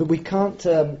time, but we can't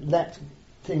let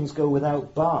things go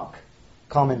without Bach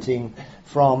commenting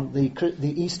from the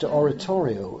Easter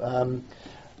Oratorio.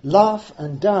 Laugh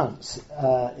and dance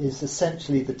is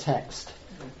essentially the text.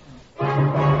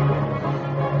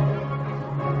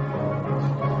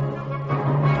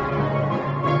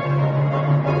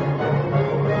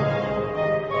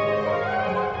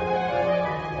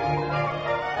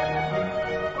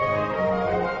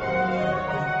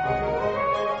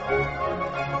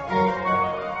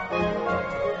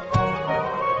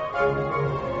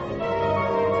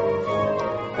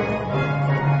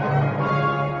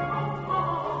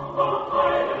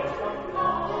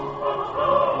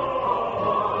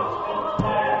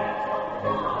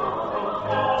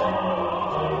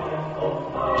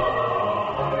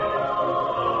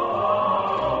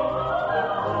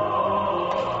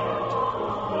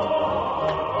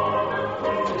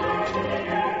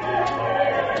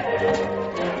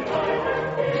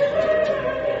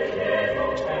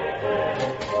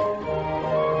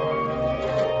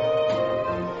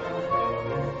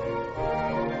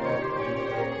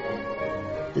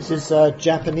 This is a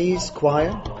Japanese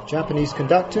choir, Japanese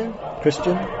conductor,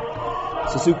 Christian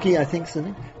Suzuki, I think is the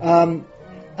name.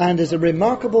 And there's a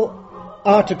remarkable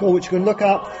article which you can look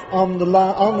up on the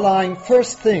online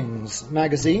First Things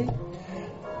magazine.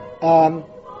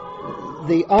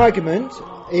 The argument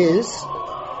is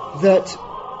that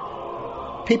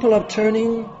people are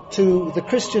turning to the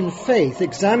Christian faith,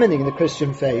 examining the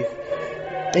Christian faith,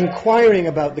 inquiring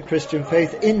about the Christian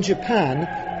faith in Japan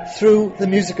through the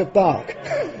music of Bach.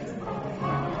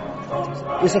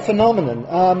 It's a phenomenon.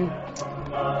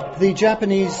 The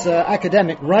Japanese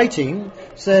academic writing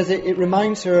says it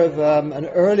reminds her of an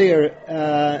earlier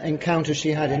encounter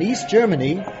she had in East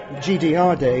Germany,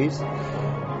 GDR days,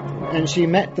 and she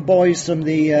met the boys from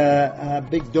the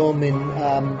big dome in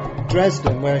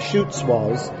Dresden where Schutz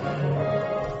was,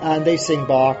 and they sing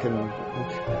Bach,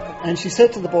 and she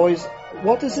said to the boys,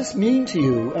 "What does this mean to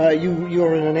you?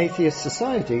 You're in an atheist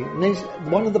society." And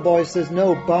one of the boys says,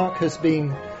 "No, Bach has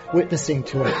been witnessing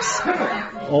to us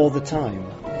all the time."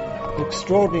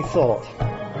 Extraordinary thought.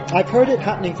 I've heard it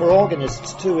happening for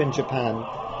organists too in Japan,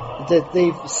 that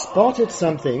they've spotted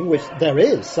something, which there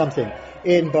is something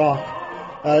in Bach.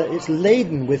 It's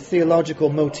laden with theological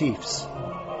motifs.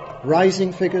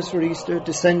 Rising figures for Easter,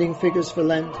 descending figures for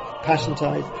Lent,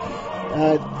 Passiontide.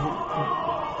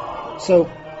 So,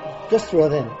 just throw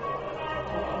it in.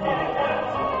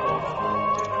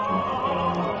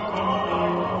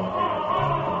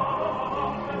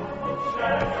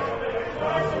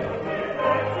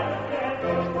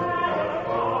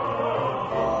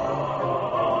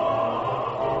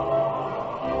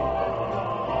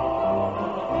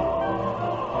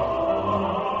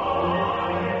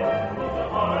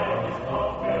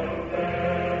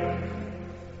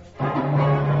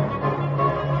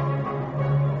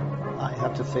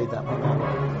 To fade that one out.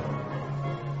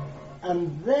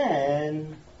 And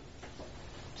then,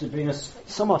 to bring us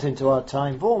somewhat into our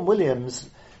time, Vaughan Williams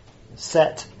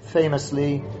set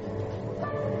famously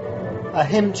a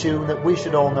hymn tune that we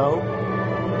should all know.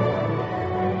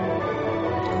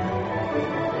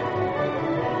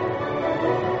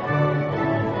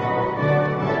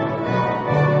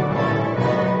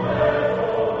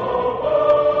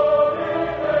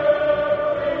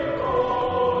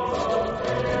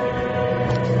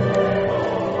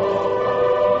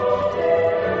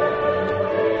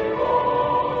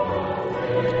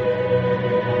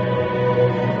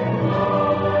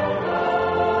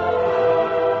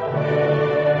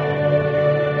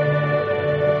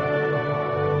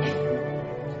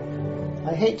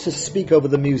 hate to speak over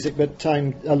the music, but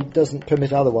time doesn't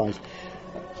permit otherwise.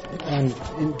 I'm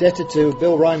indebted to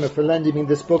Bill Reimer for lending me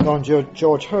this book on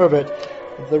George Herbert.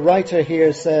 The writer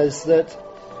here says that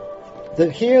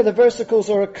here the versicles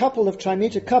are a couple of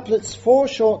trimeter couplets, 4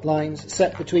 short lines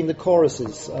set between the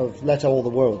choruses of Let All the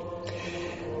World.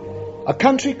 A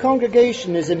country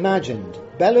congregation is imagined,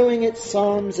 bellowing its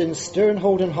psalms in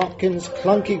Sternhold and Hopkins'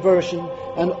 clunky version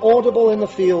and audible in the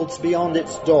fields beyond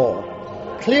its door.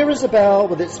 Clear as a bell,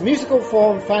 with its musical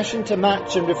form fashioned to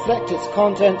match and reflect its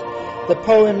content, the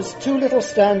poem's 2 little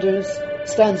stanzas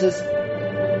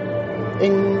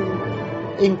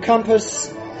encompass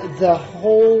the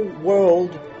whole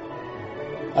world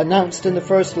announced in the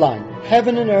first line.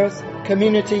 Heaven and earth,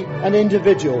 community and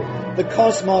individual, the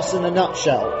cosmos in a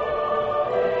nutshell.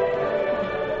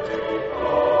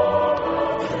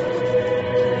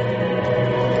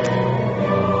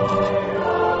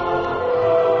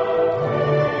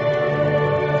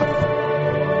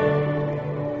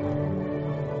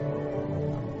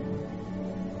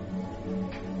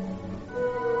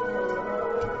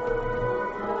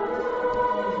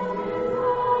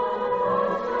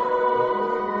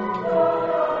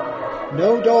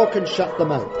 No door can shut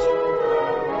them out.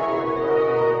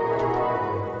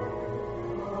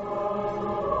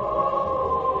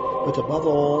 But above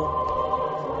all,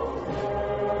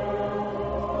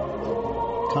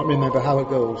 can't remember how it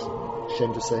goes,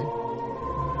 shame to say.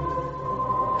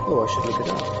 Oh, I should look it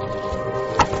up.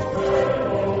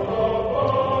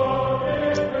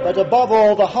 But above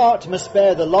all, the heart must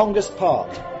bear the longest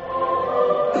part.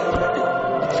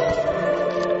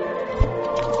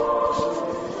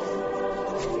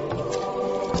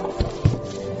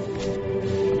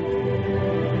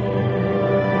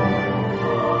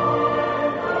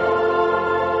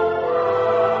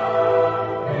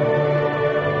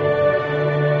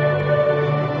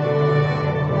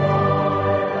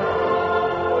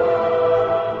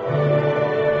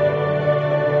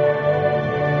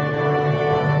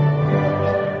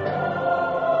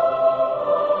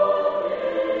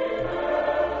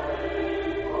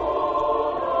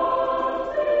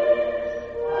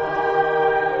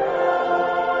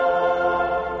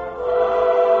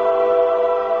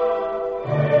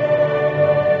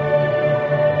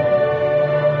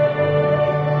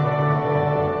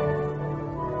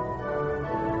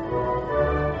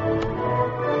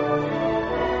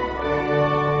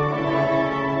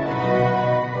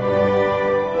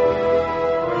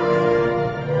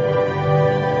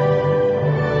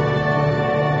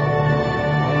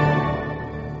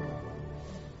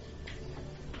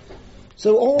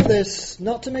 So all this,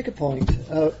 not to make a point,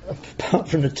 apart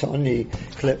from the Tony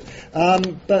clip,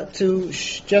 but to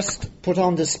just put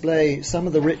on display some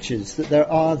of the riches that there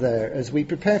are there as we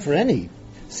prepare for any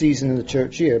season in the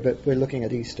church year, but we're looking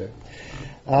at Easter.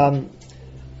 There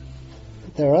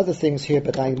are other things here,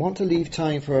 but I want to leave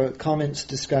time for comments,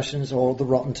 discussions, or the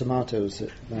rotten tomatoes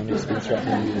that Manny's been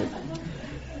threatening me with.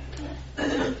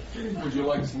 Would you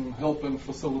like some help in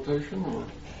facilitation? Or?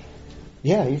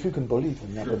 Yeah, if you can bully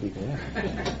them, that would be great.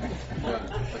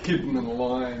 Yeah, keep them in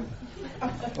line.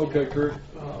 Okay, Kurt.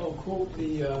 I'll quote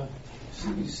the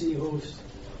CBC host.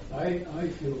 I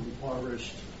feel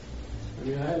impoverished. I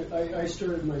mean, I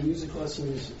started my music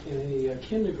lessons in a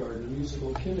kindergarten, a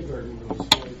musical kindergarten when I was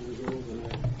 5 years old, and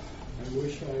I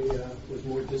wish I was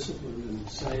more disciplined and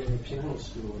sang in a piano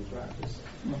school and practiced.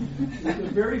 The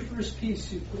very first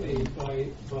piece you played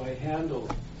by Handel,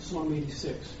 Psalm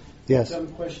 86. Yes. Dumb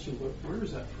question, but where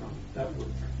is that from? That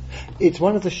word. It's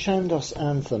one of the Chandos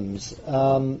anthems.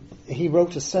 He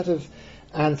wrote a set of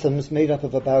anthems made up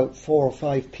of about 4 or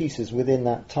 5 pieces within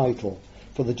that title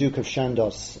for the Duke of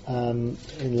Chandos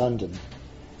in London.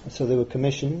 So they were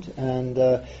commissioned, and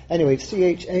anyway,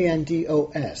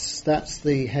 Chandos, that's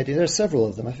the heading. There are several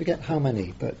of them, I forget how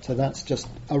many, but that's just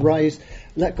Arise,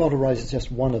 Let God Arise is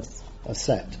just one of a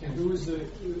set. And who is the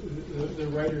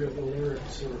writer of the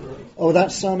lyrics? Oh,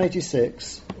 that's Psalm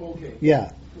 86. Okay.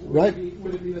 Yeah, right.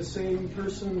 Would it be the same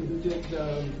person who did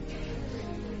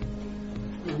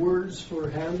the words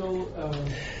for Handel?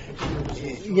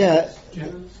 Yeah.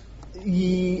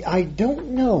 I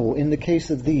don't know in the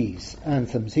case of these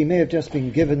anthems. He may have just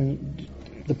been given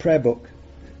the prayer book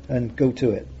and go to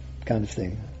it kind of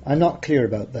thing. I'm not clear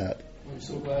about that. I'm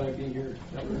so glad I can hear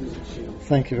that music show.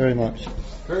 Thank you very much.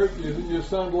 Kurt, you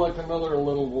sound like another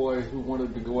little boy who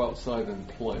wanted to go outside and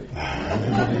play.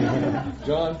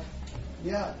 John?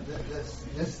 Yeah,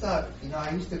 this I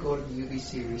used to go to the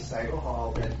UBC recital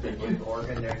hall and with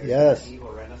organ there. Yes.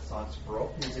 Medieval Renaissance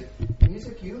Baroque music.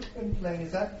 Music you've been playing,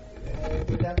 is that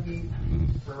would that be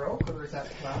Baroque or is that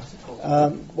classical?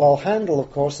 Well, Handel,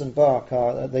 of course, and Bach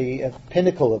are the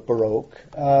pinnacle of Baroque,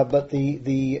 but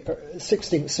the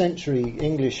 16th century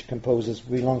English composers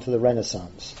belong to the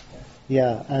Renaissance.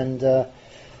 Yeah, and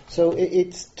so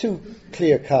it's too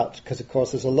clear-cut because, of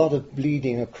course, there's a lot of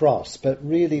bleeding across, but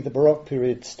really the Baroque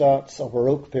period starts in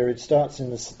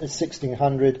the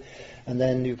 1600, and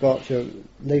then you've got your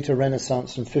later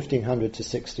Renaissance from 1500 to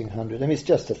 1600. I mean, it's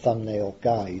just a thumbnail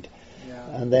guide.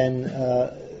 Yeah. And then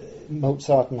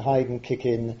Mozart and Haydn kick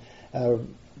in by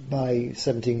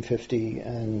 1750,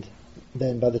 and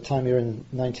then by the time you're in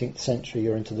 19th century,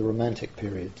 you're into the Romantic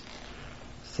period.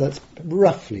 So that's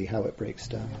roughly how it breaks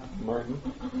down. Martin?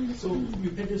 So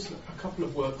you picked a couple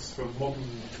of works from modern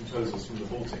composers from the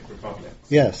Baltic Republics.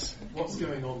 Yes. What's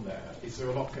going on there? Is there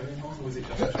a lot going on, or is it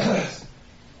just a choice?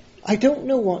 I don't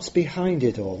know what's behind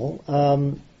it all.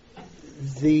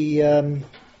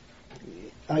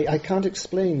 I can't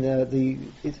explain the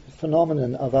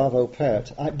phenomenon of Arvo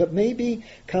Pärt, but maybe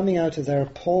coming out of their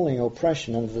appalling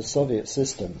oppression under the Soviet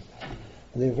system,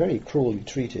 they're very cruelly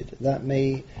treated. That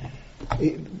may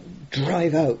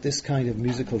drive out this kind of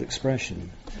musical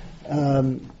expression.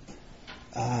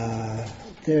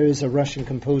 There is a Russian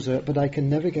composer, but I can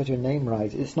never get her name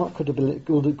right. It's not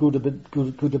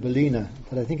Gudabalina,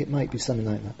 but I think it might be something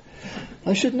like that.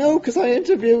 I should know because I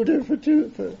interviewed her for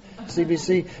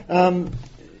CBC. And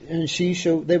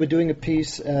they were doing a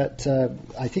piece at,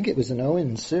 I think it was an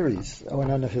Owen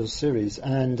Underhill series,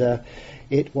 and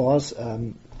it was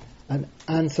an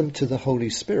anthem to the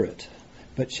Holy Spirit.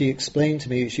 But she explained to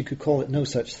me she could call it no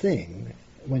such thing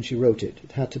when she wrote it.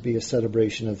 It had to be a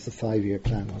celebration of the 5-year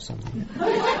plan or something.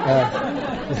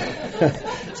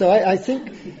 So I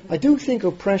do think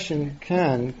oppression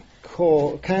can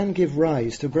give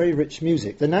rise to very rich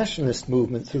music. The nationalist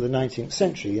movement through the 19th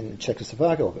century in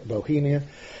Czechoslovakia, Bohemia,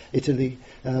 Italy,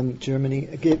 Germany,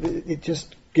 it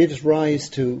just gives rise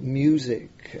to music,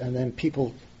 and then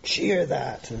people cheer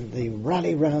that and they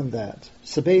rally round that.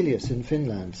 Sibelius in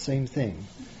Finland, same thing.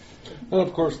 And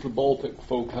of course the Baltic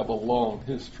folk have a long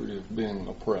history of being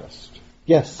oppressed.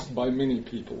 Yes. By many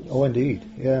peoples. Oh, indeed,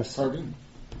 yes. Harvey?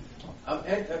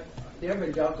 The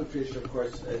evangelical tradition, of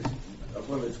course,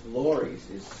 one of its glories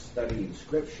is studying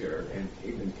Scripture, and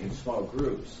even in small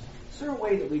groups. Is there a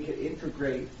way that we could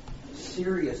integrate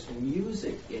serious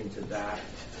music into that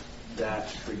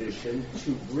tradition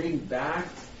to bring back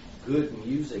good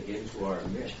music into our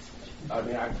midst? I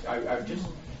mean, I've just,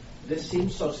 this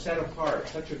seems so set apart,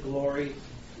 such a glory,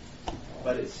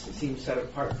 but it seems set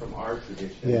apart from our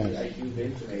tradition, yes. as you've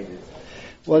intimated.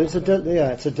 Well, it's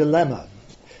a dilemma,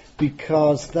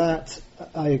 because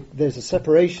there's a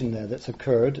separation there that's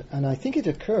occurred, and I think it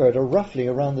occurred roughly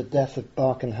around the death of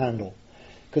Bach and Handel,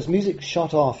 because music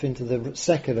shot off into the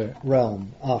secular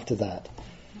realm after that.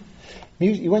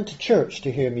 You went to church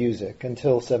to hear music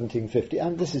until 1750,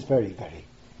 and this is very, very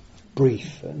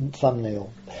brief and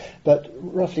thumbnail, but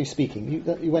roughly speaking,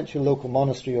 you went to your local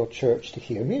monastery or church to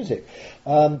hear music.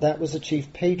 That was the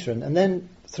chief patron, and then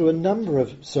through a number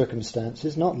of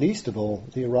circumstances, not least of all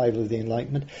the arrival of the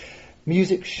Enlightenment,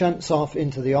 music shunts off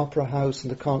into the opera house and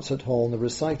the concert hall and the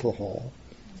recital hall,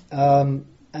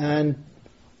 and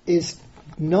is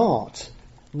not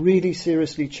really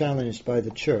seriously challenged by the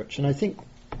church. And I think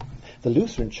the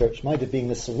Lutheran Church might have been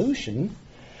the solution,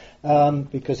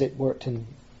 because it worked in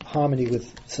harmony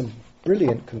with some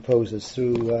brilliant composers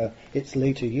through its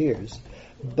later years.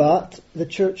 But the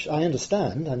Church, I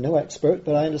understand, I'm no expert,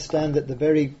 but I understand that the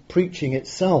very preaching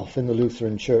itself in the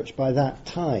Lutheran Church by that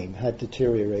time had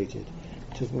deteriorated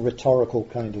to rhetorical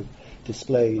kind of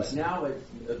displays. But now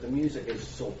the music is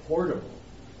so portable.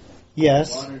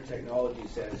 Yes. Modern technology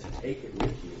says, take it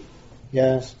with you.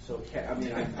 Yes. So, I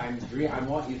mean, I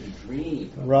want you to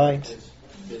dream of right.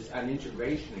 an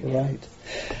integration again. Right.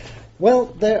 Well,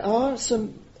 there are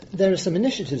some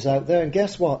initiatives out there, and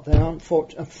guess what? They aren't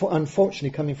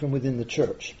unfortunately coming from within the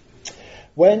church.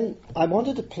 When I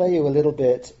wanted to play you a little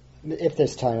bit, if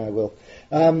there's time I will,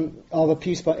 of a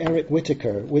piece by Eric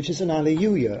Whittaker, which is an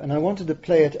Alleluia, and I wanted to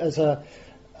play it as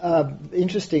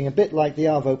interesting, a bit like the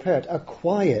Arvo Pärt, a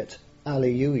quiet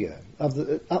Alleluia of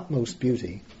the utmost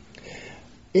beauty.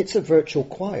 It's a virtual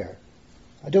choir.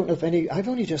 I don't know if I've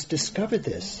only just discovered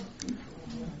this.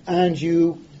 And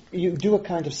you do a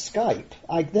kind of Skype.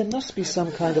 There must be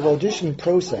some kind of audition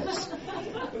process.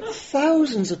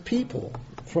 Thousands of people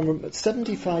from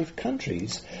 75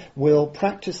 countries will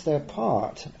practice their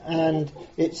part, and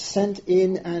it's sent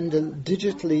in and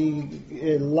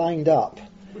digitally lined up.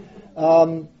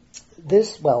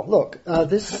 This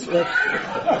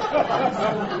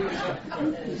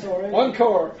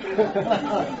Encore.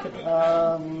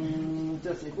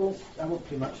 I won't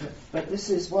play much of it, but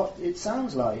this is what it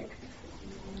sounds like.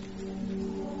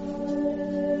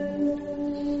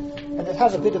 And it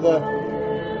has a bit of a...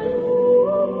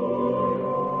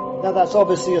 Now that's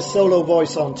obviously a solo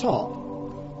voice on top.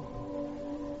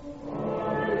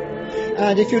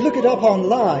 And if you look it up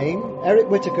online, Eric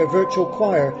Whittaker Virtual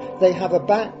Choir, they have a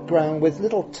background with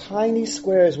little tiny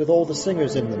squares with all the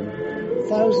singers in them.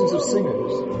 Thousands of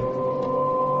singers.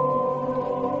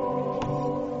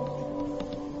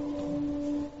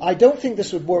 I don't think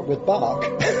this would work with Bach,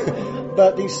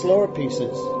 but these slower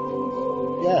pieces,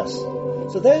 yes.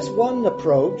 So there's one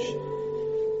approach,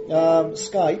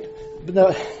 Skype. But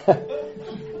no,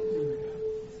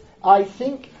 I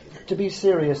think, to be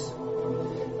serious,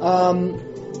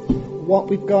 what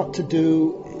we've got to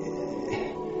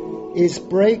do is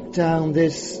break down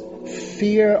this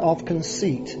fear of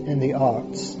conceit in the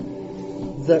arts,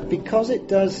 that because it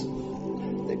does,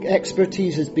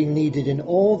 expertise has been needed in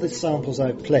all the samples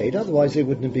I've played, otherwise they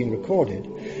wouldn't have been recorded,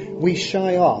 we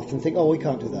shy off and think, oh, we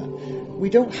can't do that. We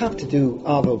don't have to do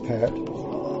Arvo Pärt,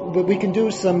 but we can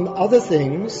do some other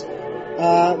things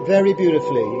very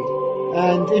beautifully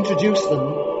and introduce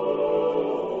them.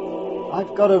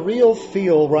 I've got a real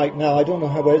feel right now, I don't know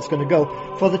where it's going to go,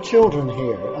 for the children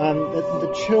here. At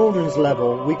the children's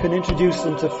level, we can introduce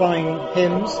them to fine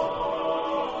hymns.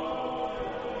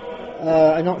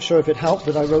 I'm not sure if it helped,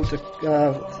 but I wrote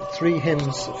 3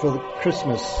 hymns for the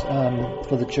Christmas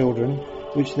for the children,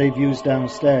 which they've used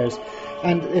downstairs.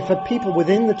 And if people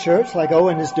within the church, like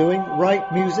Owen is doing,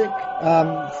 write music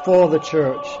for the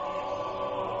church,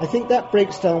 I think that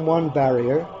breaks down one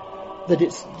barrier, that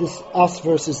it's this us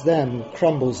versus them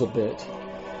crumbles a bit.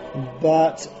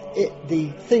 But the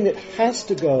thing that has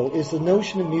to go is the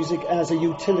notion of music as a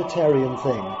utilitarian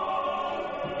thing.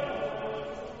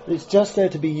 It's just there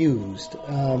to be used.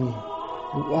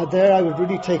 There I would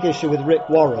really take issue with Rick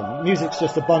Warren. Music's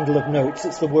just a bundle of notes,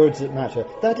 it's the words that matter.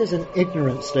 That is an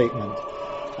ignorant statement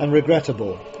and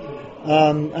regrettable.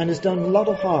 And has done a lot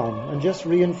of harm and just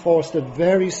reinforced a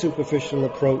very superficial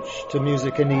approach to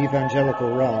music in the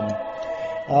evangelical realm.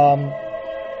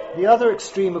 The other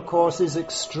extreme, of course, is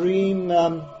extreme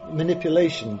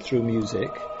manipulation through music,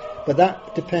 but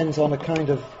that depends on a kind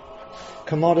of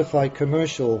commodified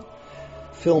commercial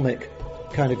filmic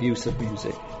kind of use of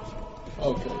music.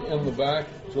 Okay, in the back,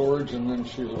 George, and then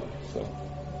Sheila. So.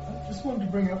 I just wanted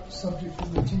to bring up the subject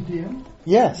of the Te Deum.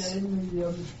 Yes.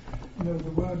 Again,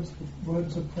 the words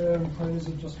of prayer and praise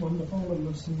are just wonderful, and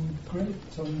there's some great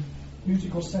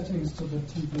musical settings to the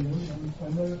Te Deum. And I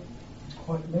know it's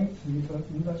quite lengthy, but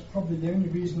that's probably the only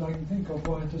reason I can think of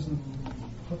why it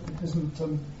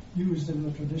isn't used in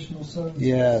the traditional services.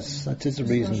 Yes, that is a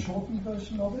reason. Is there a shortened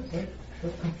version of it that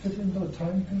could fit into a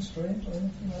time constraint or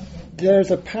anything like that?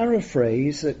 There's a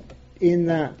paraphrase in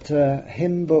that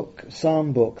hymn book,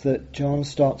 psalm book that John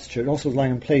Stott's church, also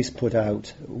Lion Place, put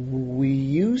out. We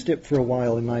used it for a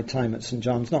while in my time at St.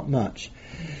 John's, not much.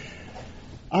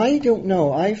 I don't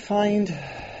know. I find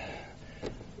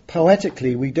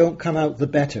poetically we don't come out the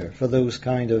better for those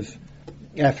kind of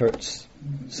efforts.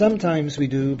 Sometimes we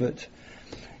do, but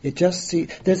it just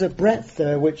there's a breadth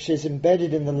there which is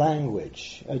embedded in the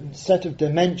language, a set of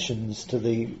dimensions to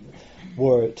the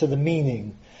word, to the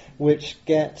meaning, which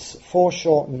gets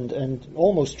foreshortened and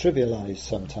almost trivialized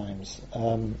sometimes.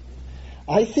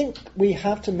 I think we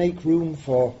have to make room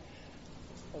for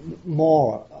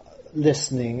more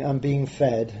listening and being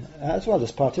fed, as well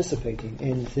as participating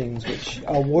in things which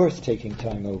are worth taking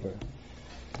time over.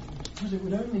 Because it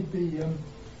would only be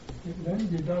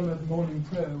done at morning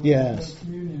prayer. Yes.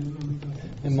 Communion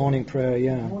in morning prayer,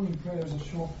 yeah. Morning prayer is a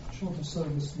shorter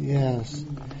service. Yes.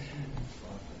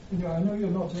 I know you're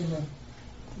not in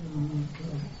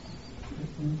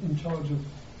charge of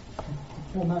the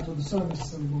format of the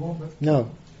service anymore, but no.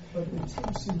 But it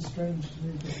seems strange to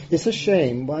me. It's a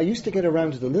shame. Well, I used to get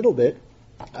around it a little bit.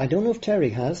 I don't know if Terry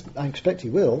has. I expect he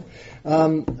will.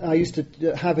 I used to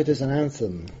have it as an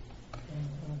anthem.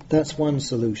 That's one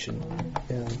solution.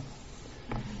 Yeah.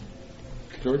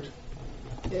 George?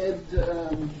 Ed,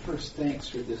 first, thanks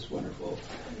for this wonderful,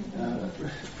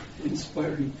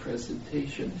 inspiring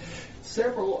presentation.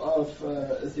 Several of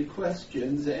the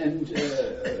questions and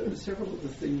several of the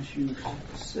things you've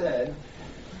said,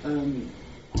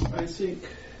 I think,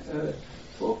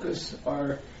 focus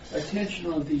our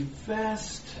attention on the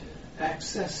vast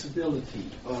accessibility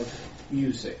of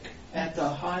music at the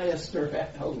highest or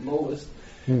at the lowest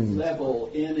level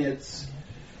in its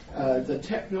the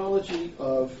technology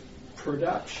of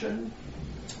production,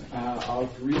 of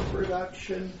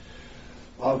reproduction,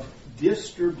 of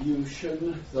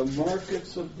distribution. The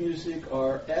markets of music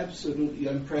are absolutely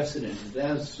unprecedented,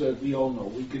 as we all know.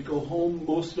 We could go home,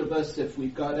 most of us, if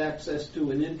we've got access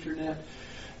to an internet,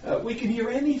 we can hear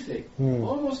anything,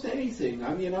 almost anything.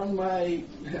 I mean, on my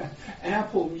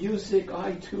Apple Music,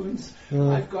 iTunes,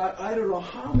 I've got I don't know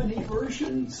how many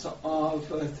versions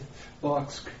of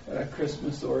Bach's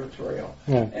Christmas Oratorio,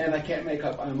 and I can't make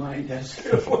up my mind as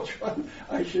to which one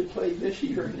I should play this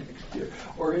year or next year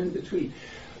or in between.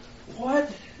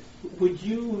 What would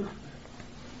you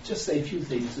just say a few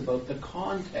things about the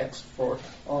context for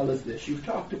all of this? You've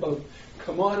talked about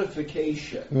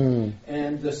commodification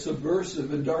and the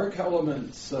subversive and dark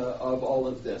elements of all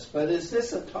of this. But is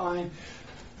this a time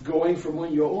going from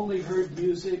when you only heard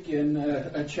music in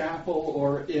a chapel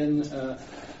or in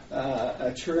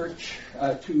a church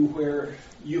to where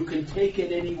you can take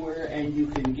it anywhere and you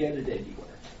can get it anywhere?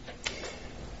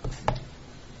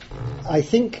 I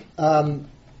think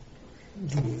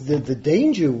the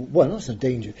danger, well, not a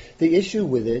danger, the issue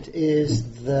with it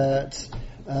is that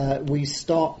we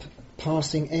stop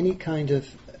passing any kind of,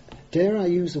 dare I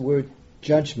use the word,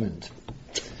 judgment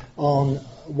on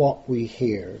what we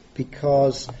hear,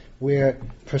 because we're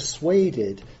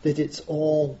persuaded that it's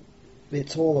all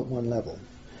at one level.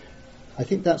 I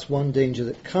think that's one danger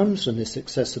that comes from this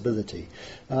accessibility.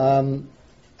 And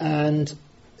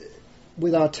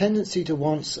with our tendency to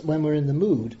want, when we're in the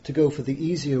mood, to go for the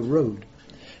easier road,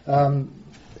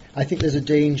 I think there's a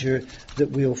danger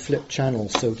that we'll flip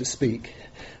channels, so to speak.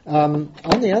 On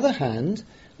the other hand,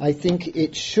 I think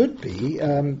it should be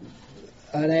an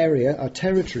area, a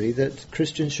territory that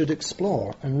Christians should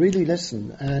explore and really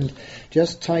listen and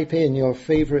just type in your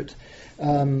favorite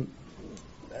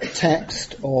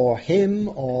text or hymn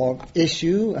or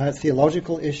issue,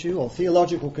 theological issue or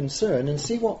theological concern, and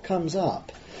see what comes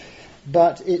up.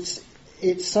 But it's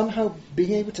somehow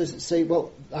being able to say,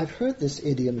 well, I've heard this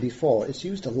idiom before. It's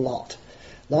used a lot.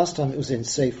 Last time it was in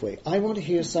Safeway. I want to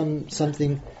hear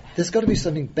something. There's got to be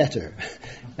something better,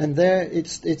 and there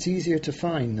it's easier to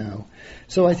find now.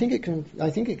 So I think it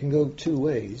can go two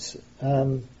ways.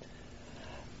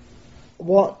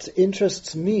 What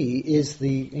interests me is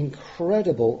the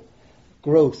incredible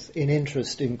growth in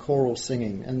interest in choral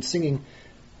singing and singing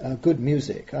good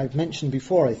music. I've mentioned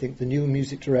before, I think, the new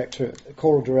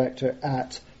choral director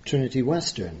at Trinity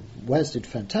Western. Wes did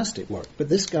fantastic work, but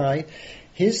this guy,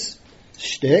 his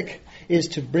shtick is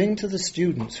to bring to the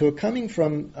students who are coming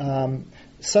from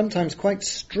sometimes quite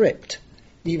strict,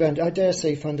 even, I dare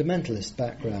say, fundamentalist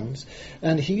backgrounds,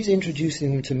 and he's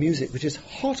introducing them to music which is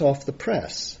hot off the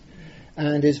press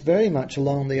and is very much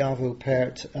along the Arvo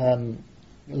Pärt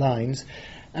lines.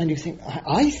 And you think,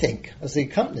 I think, as the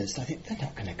accompanist, I think, they're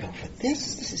not going to go for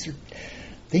this.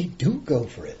 They do go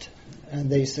for it. And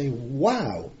they say,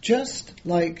 wow, just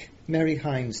like Mary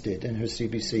Hines did in her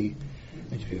CBC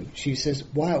interview. She says,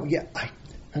 wow, yeah,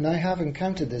 I have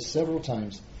encountered this several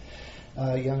times.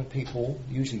 Young people,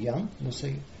 usually young, will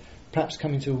say, perhaps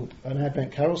coming to an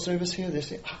Advent Carol service here, they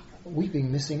say, we've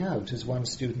been missing out, as one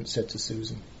student said to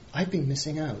Susan. I've been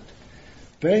missing out.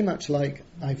 Very much like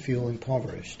I feel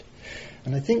impoverished.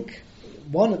 And I think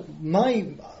my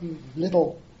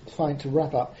little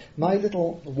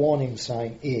warning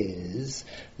sign is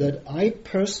that I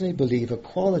personally believe a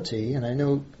quality, and I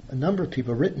know a number of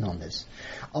people have written on this,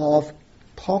 of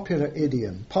popular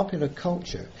idiom, popular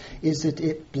culture, is that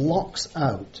it blocks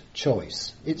out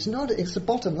choice. It's a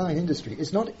bottom line industry.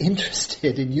 It's not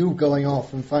interested in you going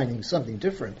off and finding something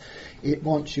different. It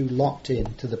wants you locked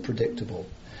in to the predictable.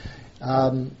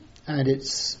 And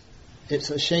it's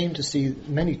a shame to see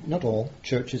many, not all,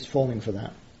 churches falling for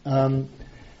that.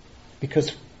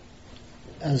 Because,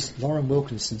 as Lauren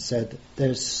Wilkinson said,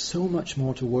 there's so much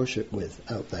more to worship with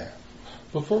out there.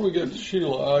 Before we get to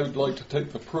Sheila, I'd like to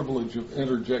take the privilege of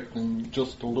interjecting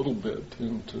just a little bit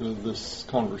into this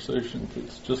conversation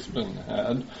that's just been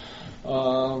had.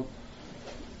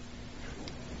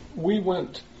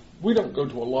 We don't go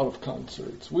to a lot of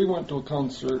concerts. We went to a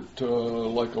concert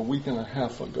like a week and a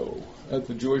half ago at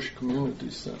the Jewish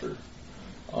Community Center.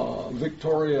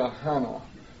 Victoria Hanna.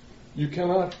 You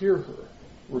cannot hear her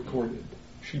recorded.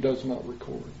 She does not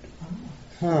record.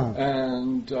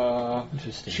 And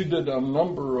she did a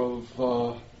number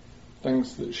of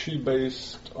things that she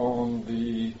based on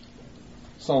the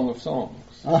Song of Songs.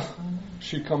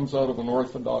 She comes out of an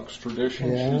Orthodox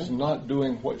tradition. Yeah. She's not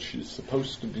doing what she's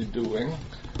supposed to be doing.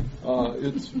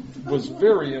 It was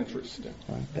very interesting.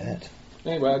 I bet.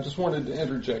 Anyway, I just wanted to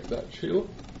interject that. Sheila?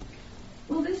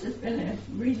 Well, this has been a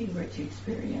really rich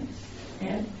experience,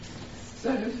 and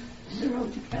sort of the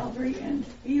road to Calvary and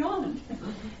beyond.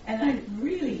 And I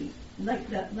really liked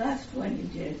that last one you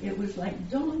did. It was like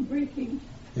dawn breaking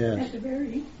at the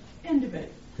very end of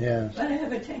it. Yeah. But I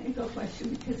have a technical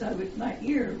question because my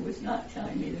ear was not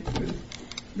telling me the truth.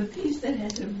 The piece that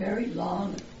has a very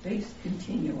long bass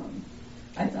continuum,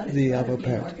 I thought it The was avo an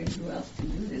part. organ. Who else can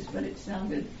do this? But it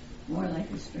sounded more like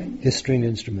a string. His string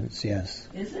instruments, yes.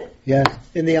 Is it? Yes,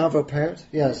 in the avo part,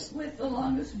 yes. With the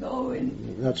longest bow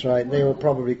in. That's right. They were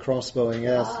probably crossbowing,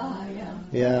 yes. Ah, yeah.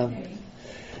 Yeah. Okay.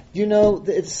 You know,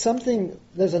 it's something,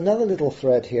 there's another little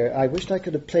thread here. I wished I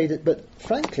could have played it, but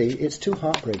frankly, it's too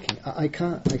heartbreaking. I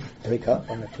can't break up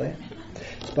when I play it.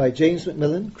 It's by James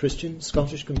Macmillan, Christian,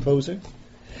 Scottish composer.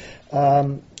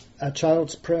 A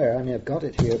Child's Prayer. I mean, I've got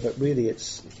it here, but really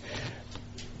it's...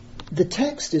 The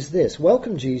text is this: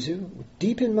 Welcome, Jesus,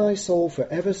 deep in my soul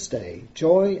forever stay.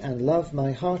 Joy and love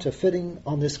my heart are filling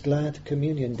on this glad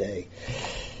communion day.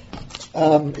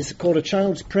 It's called A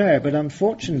Child's Prayer, but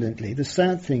unfortunately, the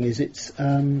sad thing is it's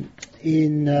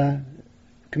in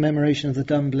commemoration of the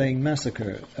Dunblane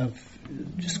massacre of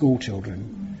school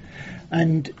children.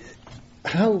 And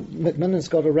how Macmillan's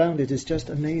got around it is just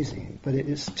amazing, but it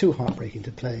is too heartbreaking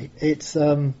to play. It's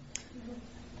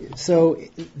so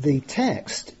the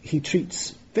text he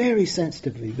treats very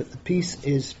sensitively, but the piece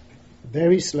is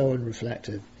very slow and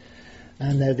reflective.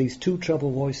 And there are these two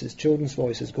treble voices, children's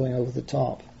voices, going over the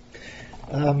top.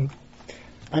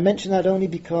 I mention that only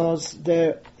because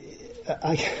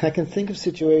I can think of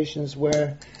situations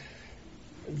where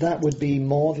that would be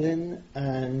maudlin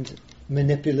and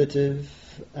manipulative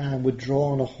and would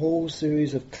draw on a whole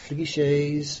series of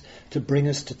cliches to bring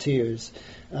us to tears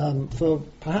for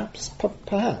perhaps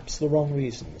the wrong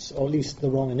reasons, or at least the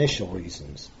wrong initial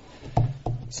reasons.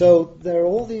 So there are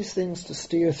all these things to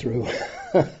steer through.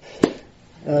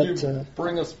 You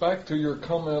bring us back to your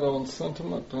comment on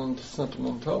sentiment and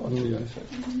sentimentality, I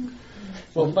think.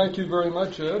 Well, thank you very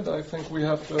much, Ed. I think we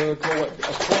have to call it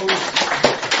a close.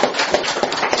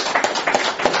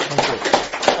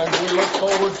 And we look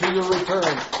forward to your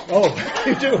return. Oh,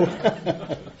 you do.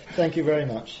 Thank you very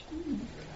much.